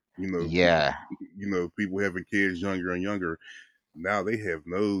younger. Yeah. People having kids younger and younger. Now they have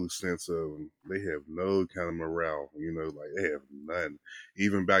no sense of, they have no kind of morale. They have none.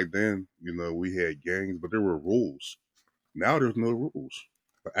 Even back then, we had gangs, but there were rules. Now there's no rules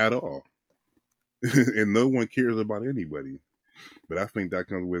at all, and no one cares about anybody. But I think that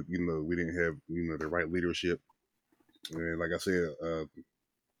comes with we didn't have the right leadership, and like I said, a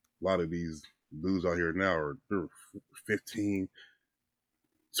lot of these dudes out here now they're 15,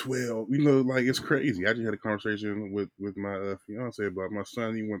 12. It's crazy. I just had a conversation with my fiance about my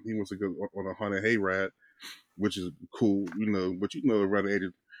son. He wants to go on a haunted hayride, which is cool, but around the age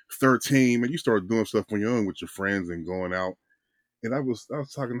of 13, man, you start doing stuff on your own with your friends and going out. And I was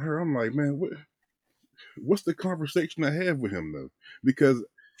talking to her. I'm like, man, what's the conversation I have with him though? Because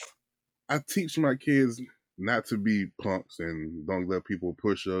I teach my kids not to be punks and don't let people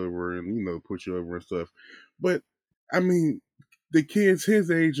push over and push you over and stuff. But I mean, the kids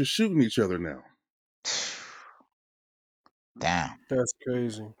his age are shooting each other now. Damn. That's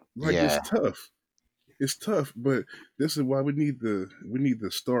crazy. It's Yeah. tough. It's tough, but this is why we need to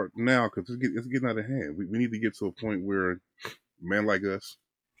start now, because it's getting out of hand. We need to get to a point where men like us,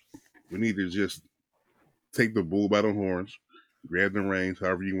 we need to just take the bull by the horns, grab the reins,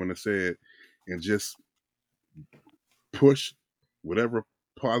 however you want to say it, and just push whatever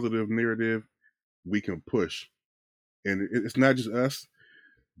positive narrative we can push. And it's not just us.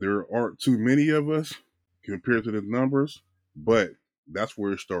 There aren't too many of us compared to the numbers, but that's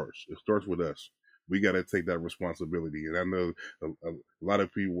where it starts. It starts with us. We got to take that responsibility. And I know a lot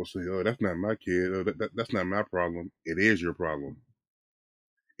of people will say, "Oh, that's not my kid. Oh, that's not my problem." It is your problem.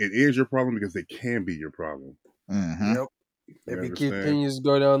 It is your problem because it can be your problem. Hmm. Yep. You If he understand? continues to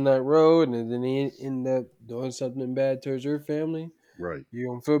go down that road and then he end up doing something bad towards your family, Right. you're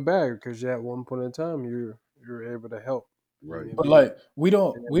gonna feel bad because at one point in time you're able to help. Right. But like we And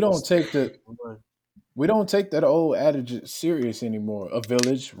don't we don't take that old adage serious anymore. A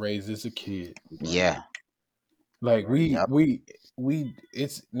village raises a kid. Right. Yeah. Like Right. Yep. we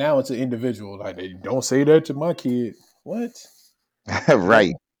it's now it's an individual. Like they don't say that to my kid. What?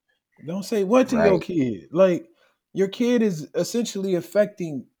 Right. Don't say what to your Right. kid. Like your kid is essentially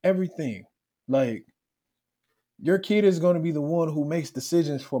affecting everything. Like your kid is going to be the one who makes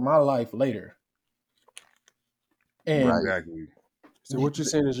decisions for my life later. And Right. Exactly. So what you're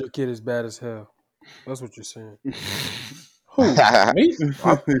saying is your kid is bad as hell. That's what you're saying. who? Me?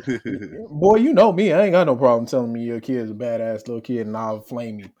 Boy, you know me. I ain't got no problem telling me your kid's a badass little kid and I'll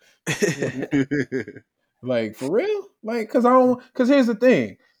flame you. Like for real? Like cause here's the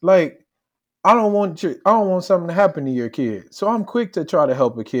thing. Like I don't want something to happen to your kid. So I'm quick to try to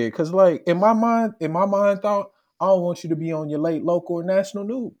help a kid. Cause like in my mind thought, I don't want you to be on your late local or national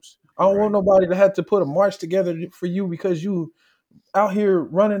news. I don't want Right. nobody to have to put a march together for you because you out here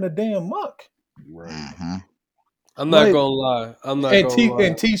running a damn muck. Right. Hmm. I'm not Like gonna lie. I'm not gonna lie.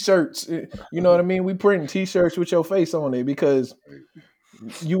 and t-shirts, you know what I mean? We printing t-shirts with your face on it because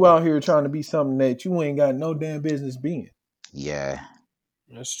Right. you out here trying to be something that you ain't got no damn business being. Yeah.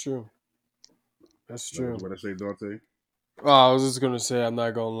 That's true. That's Like what true. you about to say, Dante? Oh, I was just gonna say I'm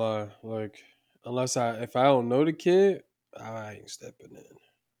not gonna lie. Like, if I don't know the kid, I ain't stepping in.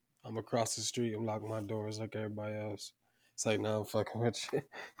 I'm across the street. I'm locking my doors like everybody else. It's like, no, I'm fucking with you.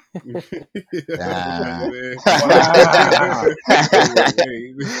 Damn. Wow.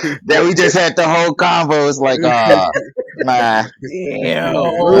 Then we just had the whole convo. It's like, nah. Rude Damn.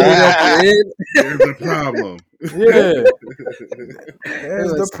 at the There's a problem. end. Yeah. It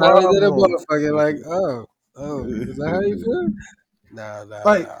That's the was silent in a problem. motherfucker. Like, is that how you feel?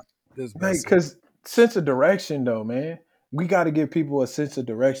 Like, Nah. Just like, messing. cause sense of direction though, man. We got to give people a sense of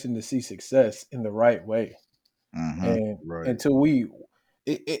direction to see success in the right way. Mm-hmm. And Right. until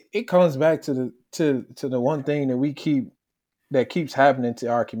it comes back to the one thing that keeps happening to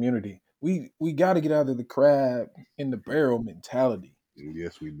our community. We got to get out of the crab in the barrel mentality.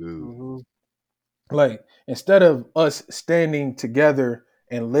 Yes, we do. Mm-hmm. Like, instead of us standing together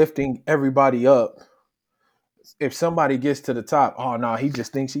and lifting everybody up, if somebody gets to the top, oh no, he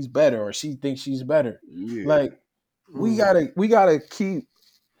just thinks he's better or she thinks she's better. Yeah. Like, we gotta keep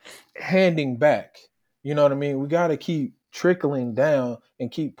handing back. You know what I mean? We gotta keep trickling down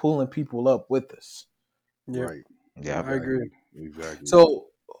and keep pulling people up with us. Yeah, Right. Yep. I agree. Exactly. So,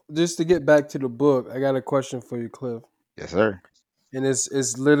 just to get back to the book, I got a question for you, Cliff. Yes, sir. And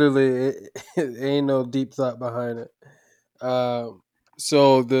it's literally it ain't no deep thought behind it.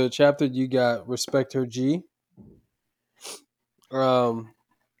 So the chapter you got, respect her G. Um,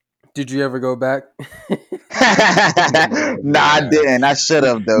 did you ever go back? Nah, I didn't. I should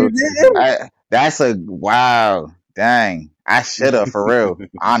have You though. didn't? That's a wow. Dang. I should have for real,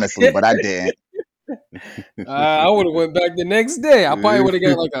 honestly, but I didn't. I would have went back the next day. I probably would have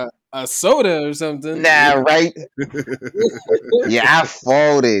got like a soda or something. Nah, right? Yeah, I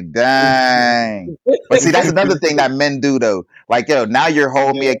folded. Dang. But see, that's another thing that men do though. Like, yo, now you're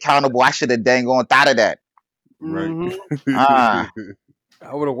holding me Yeah. accountable. I should have dang on thought of that. Right. Hmm. Ah,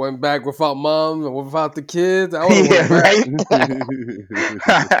 I would have went back without mom and without the kids. I would have yeah, went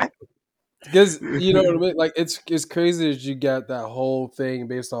back right. because you know what I mean. Like it's crazy that you got that whole thing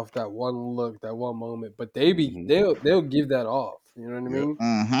based off that one look, that one moment. But Mhm. they'll give that off. You know what I Yep. mean?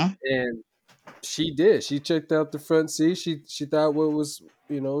 Mm-hmm. And she did. She checked out the front seat. She thought what was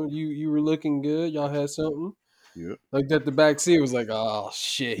you were looking good. Y'all had something. Yep. Looked at the back seat. Was like, oh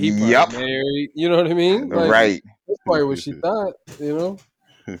shit, he probably Yep. married. You know what I mean? Like Right. that's probably what she thought. You know?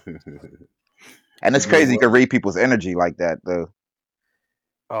 And it's You know crazy you what? can read people's energy like that though.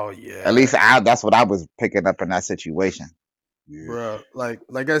 Oh At yeah, least that's what I was picking up in that situation. Yeah. bro.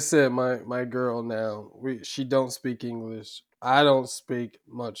 Like I said, my girl now she don't speak English. I don't speak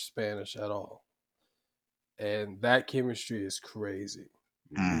much Spanish at all, and that chemistry is crazy.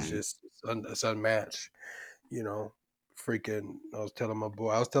 It's Mm. Yeah. just it's unmatched. You know, freaking. I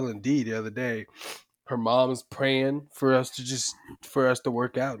was telling Dee the other day. Her mom's praying for us to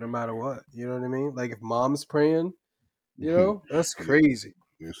work out no matter what. You know what I mean? Like if mom's praying, that's Yeah. crazy.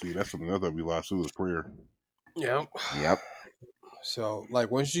 Yeah. See, that's another we lost too is prayer. Yeah. Yep. So like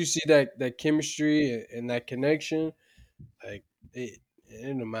once you see that chemistry and that connection, like it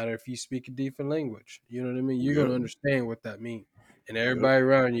no matter if you speak a different language, you know what I mean. You're Yep. gonna understand what that means, and Yep. everybody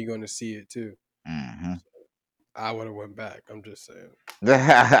around you're gonna see it too. Mm-hmm. I would have went back. I'm just saying.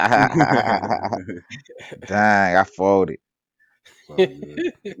 Dang, I folded. It's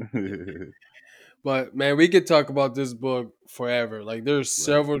all good. But man, we could talk about this book forever. Like there's Right.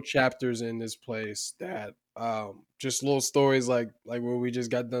 several chapters in this place that just little stories like what we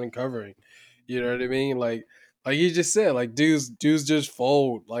just got done covering. You know what I mean? Like you just said, like dudes just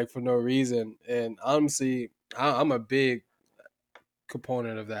fold like for no reason. And honestly, I'm a big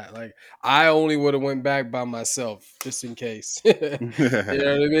component of that. Like I only would have went back by myself just in case. You know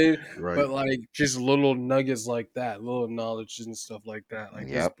what I mean? Right. But like just little nuggets like that, little knowledge and stuff like that. Like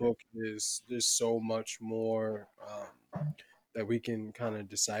this Yep. book is there's so much more that we can kind of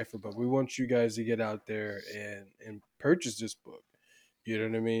decipher. But we want you guys to get out there and purchase this book. You know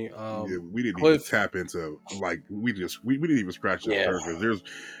what I mean? Yeah, we didn't even Cliff. tap into like we didn't even scratch the Yeah. surface.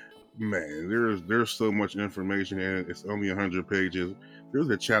 There's so much information and it's only 100 pages. There's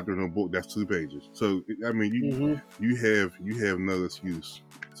a chapter in a book that's 2 pages. So I mean, Hmm. you have no excuse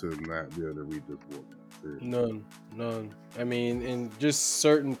to not be able to read this book. Seriously. None. I mean, and just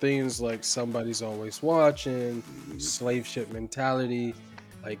certain things like somebody's always watching, slave ship mentality.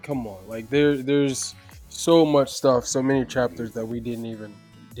 Like, come on, like there's so much stuff, so many chapters that we didn't even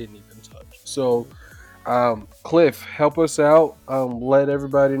touch. So, Cliff, help us out. Let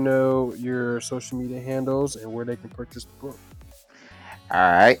everybody know your social media handles and where they can purchase the book. All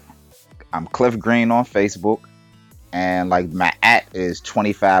right. I'm Cliff Green on Facebook. And like my @ is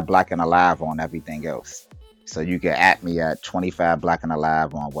 25 Black and Alive on everything else. So you can @ me at 25 Black and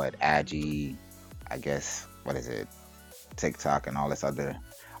Alive on what IG, I guess, what is it, TikTok and all these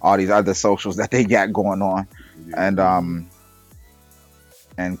other socials that they got going on. Yeah.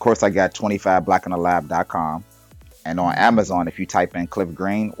 And of course I got 25blackandalive.com. And on Amazon, if you type in Cliff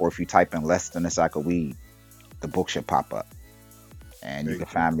Green or if you type in Less Than a Sack of Weed, the book should pop up. And you can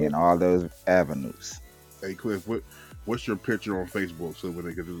find me in all those avenues. Hey Cliff, what's your picture on Facebook so when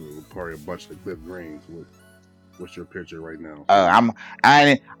they get to party a bunch of Cliff Greens? What's your picture right now?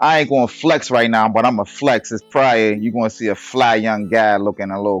 I ain't going to flex right now, but I'm a flex. It's probably you're going to see a fly young guy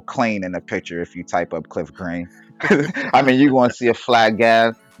looking a little clean in the picture if you type up Cliff Green. I mean, you're going to see a fly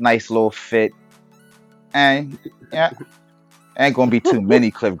guy, nice little fit, and yeah, ain't going to be too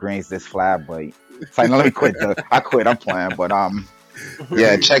many Cliff Greens this fly, but it's like, let me quit. I quit. I'm playing, but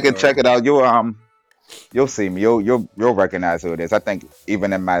yeah, check it out. You'll see me. You'll recognize who it is. I think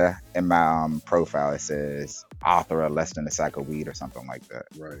even in my profile it says author of Less Than a Sack of Weed or something like that.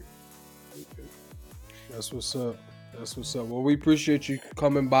 Right. Okay. That's what's up. That's what's up. Well, we appreciate you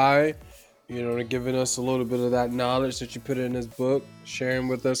coming by, and giving us a little bit of that knowledge that you put in this book, sharing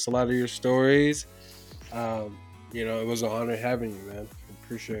with us a lot of your stories. It was an honor having you, man.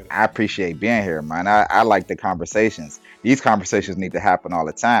 Appreciate it. I appreciate being here, man. I like the conversations. These conversations need to happen all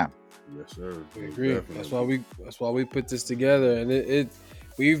the time. Yes, sir. We agree. That's why we put this together, and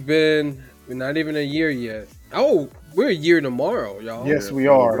we've been not even a year yet. Oh, we're a year tomorrow, y'all. Yes, we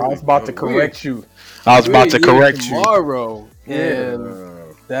are. I was about to correct you. Tomorrow.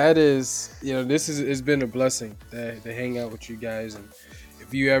 And that is, it's been a blessing to hang out with you guys. And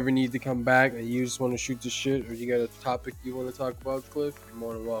if you ever need to come back and you just want to shoot the shit, or you got a topic you want to talk about, Cliff, you're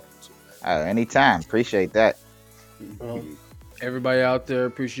more than welcome to. Anytime. Appreciate that. Everybody out there,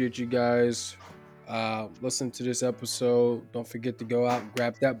 appreciate you guys. Listen to this episode. Don't forget to go out and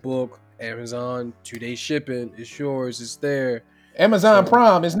grab that book. Amazon, 2-day shipping. It's yours. It's there. Amazon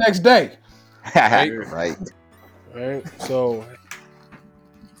Prime is next day. Right. So,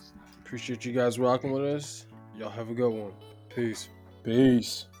 appreciate you guys rocking with us. Y'all have a good one. Peace.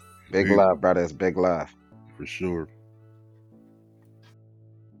 Peace. Big love, brothers. Big love. For sure.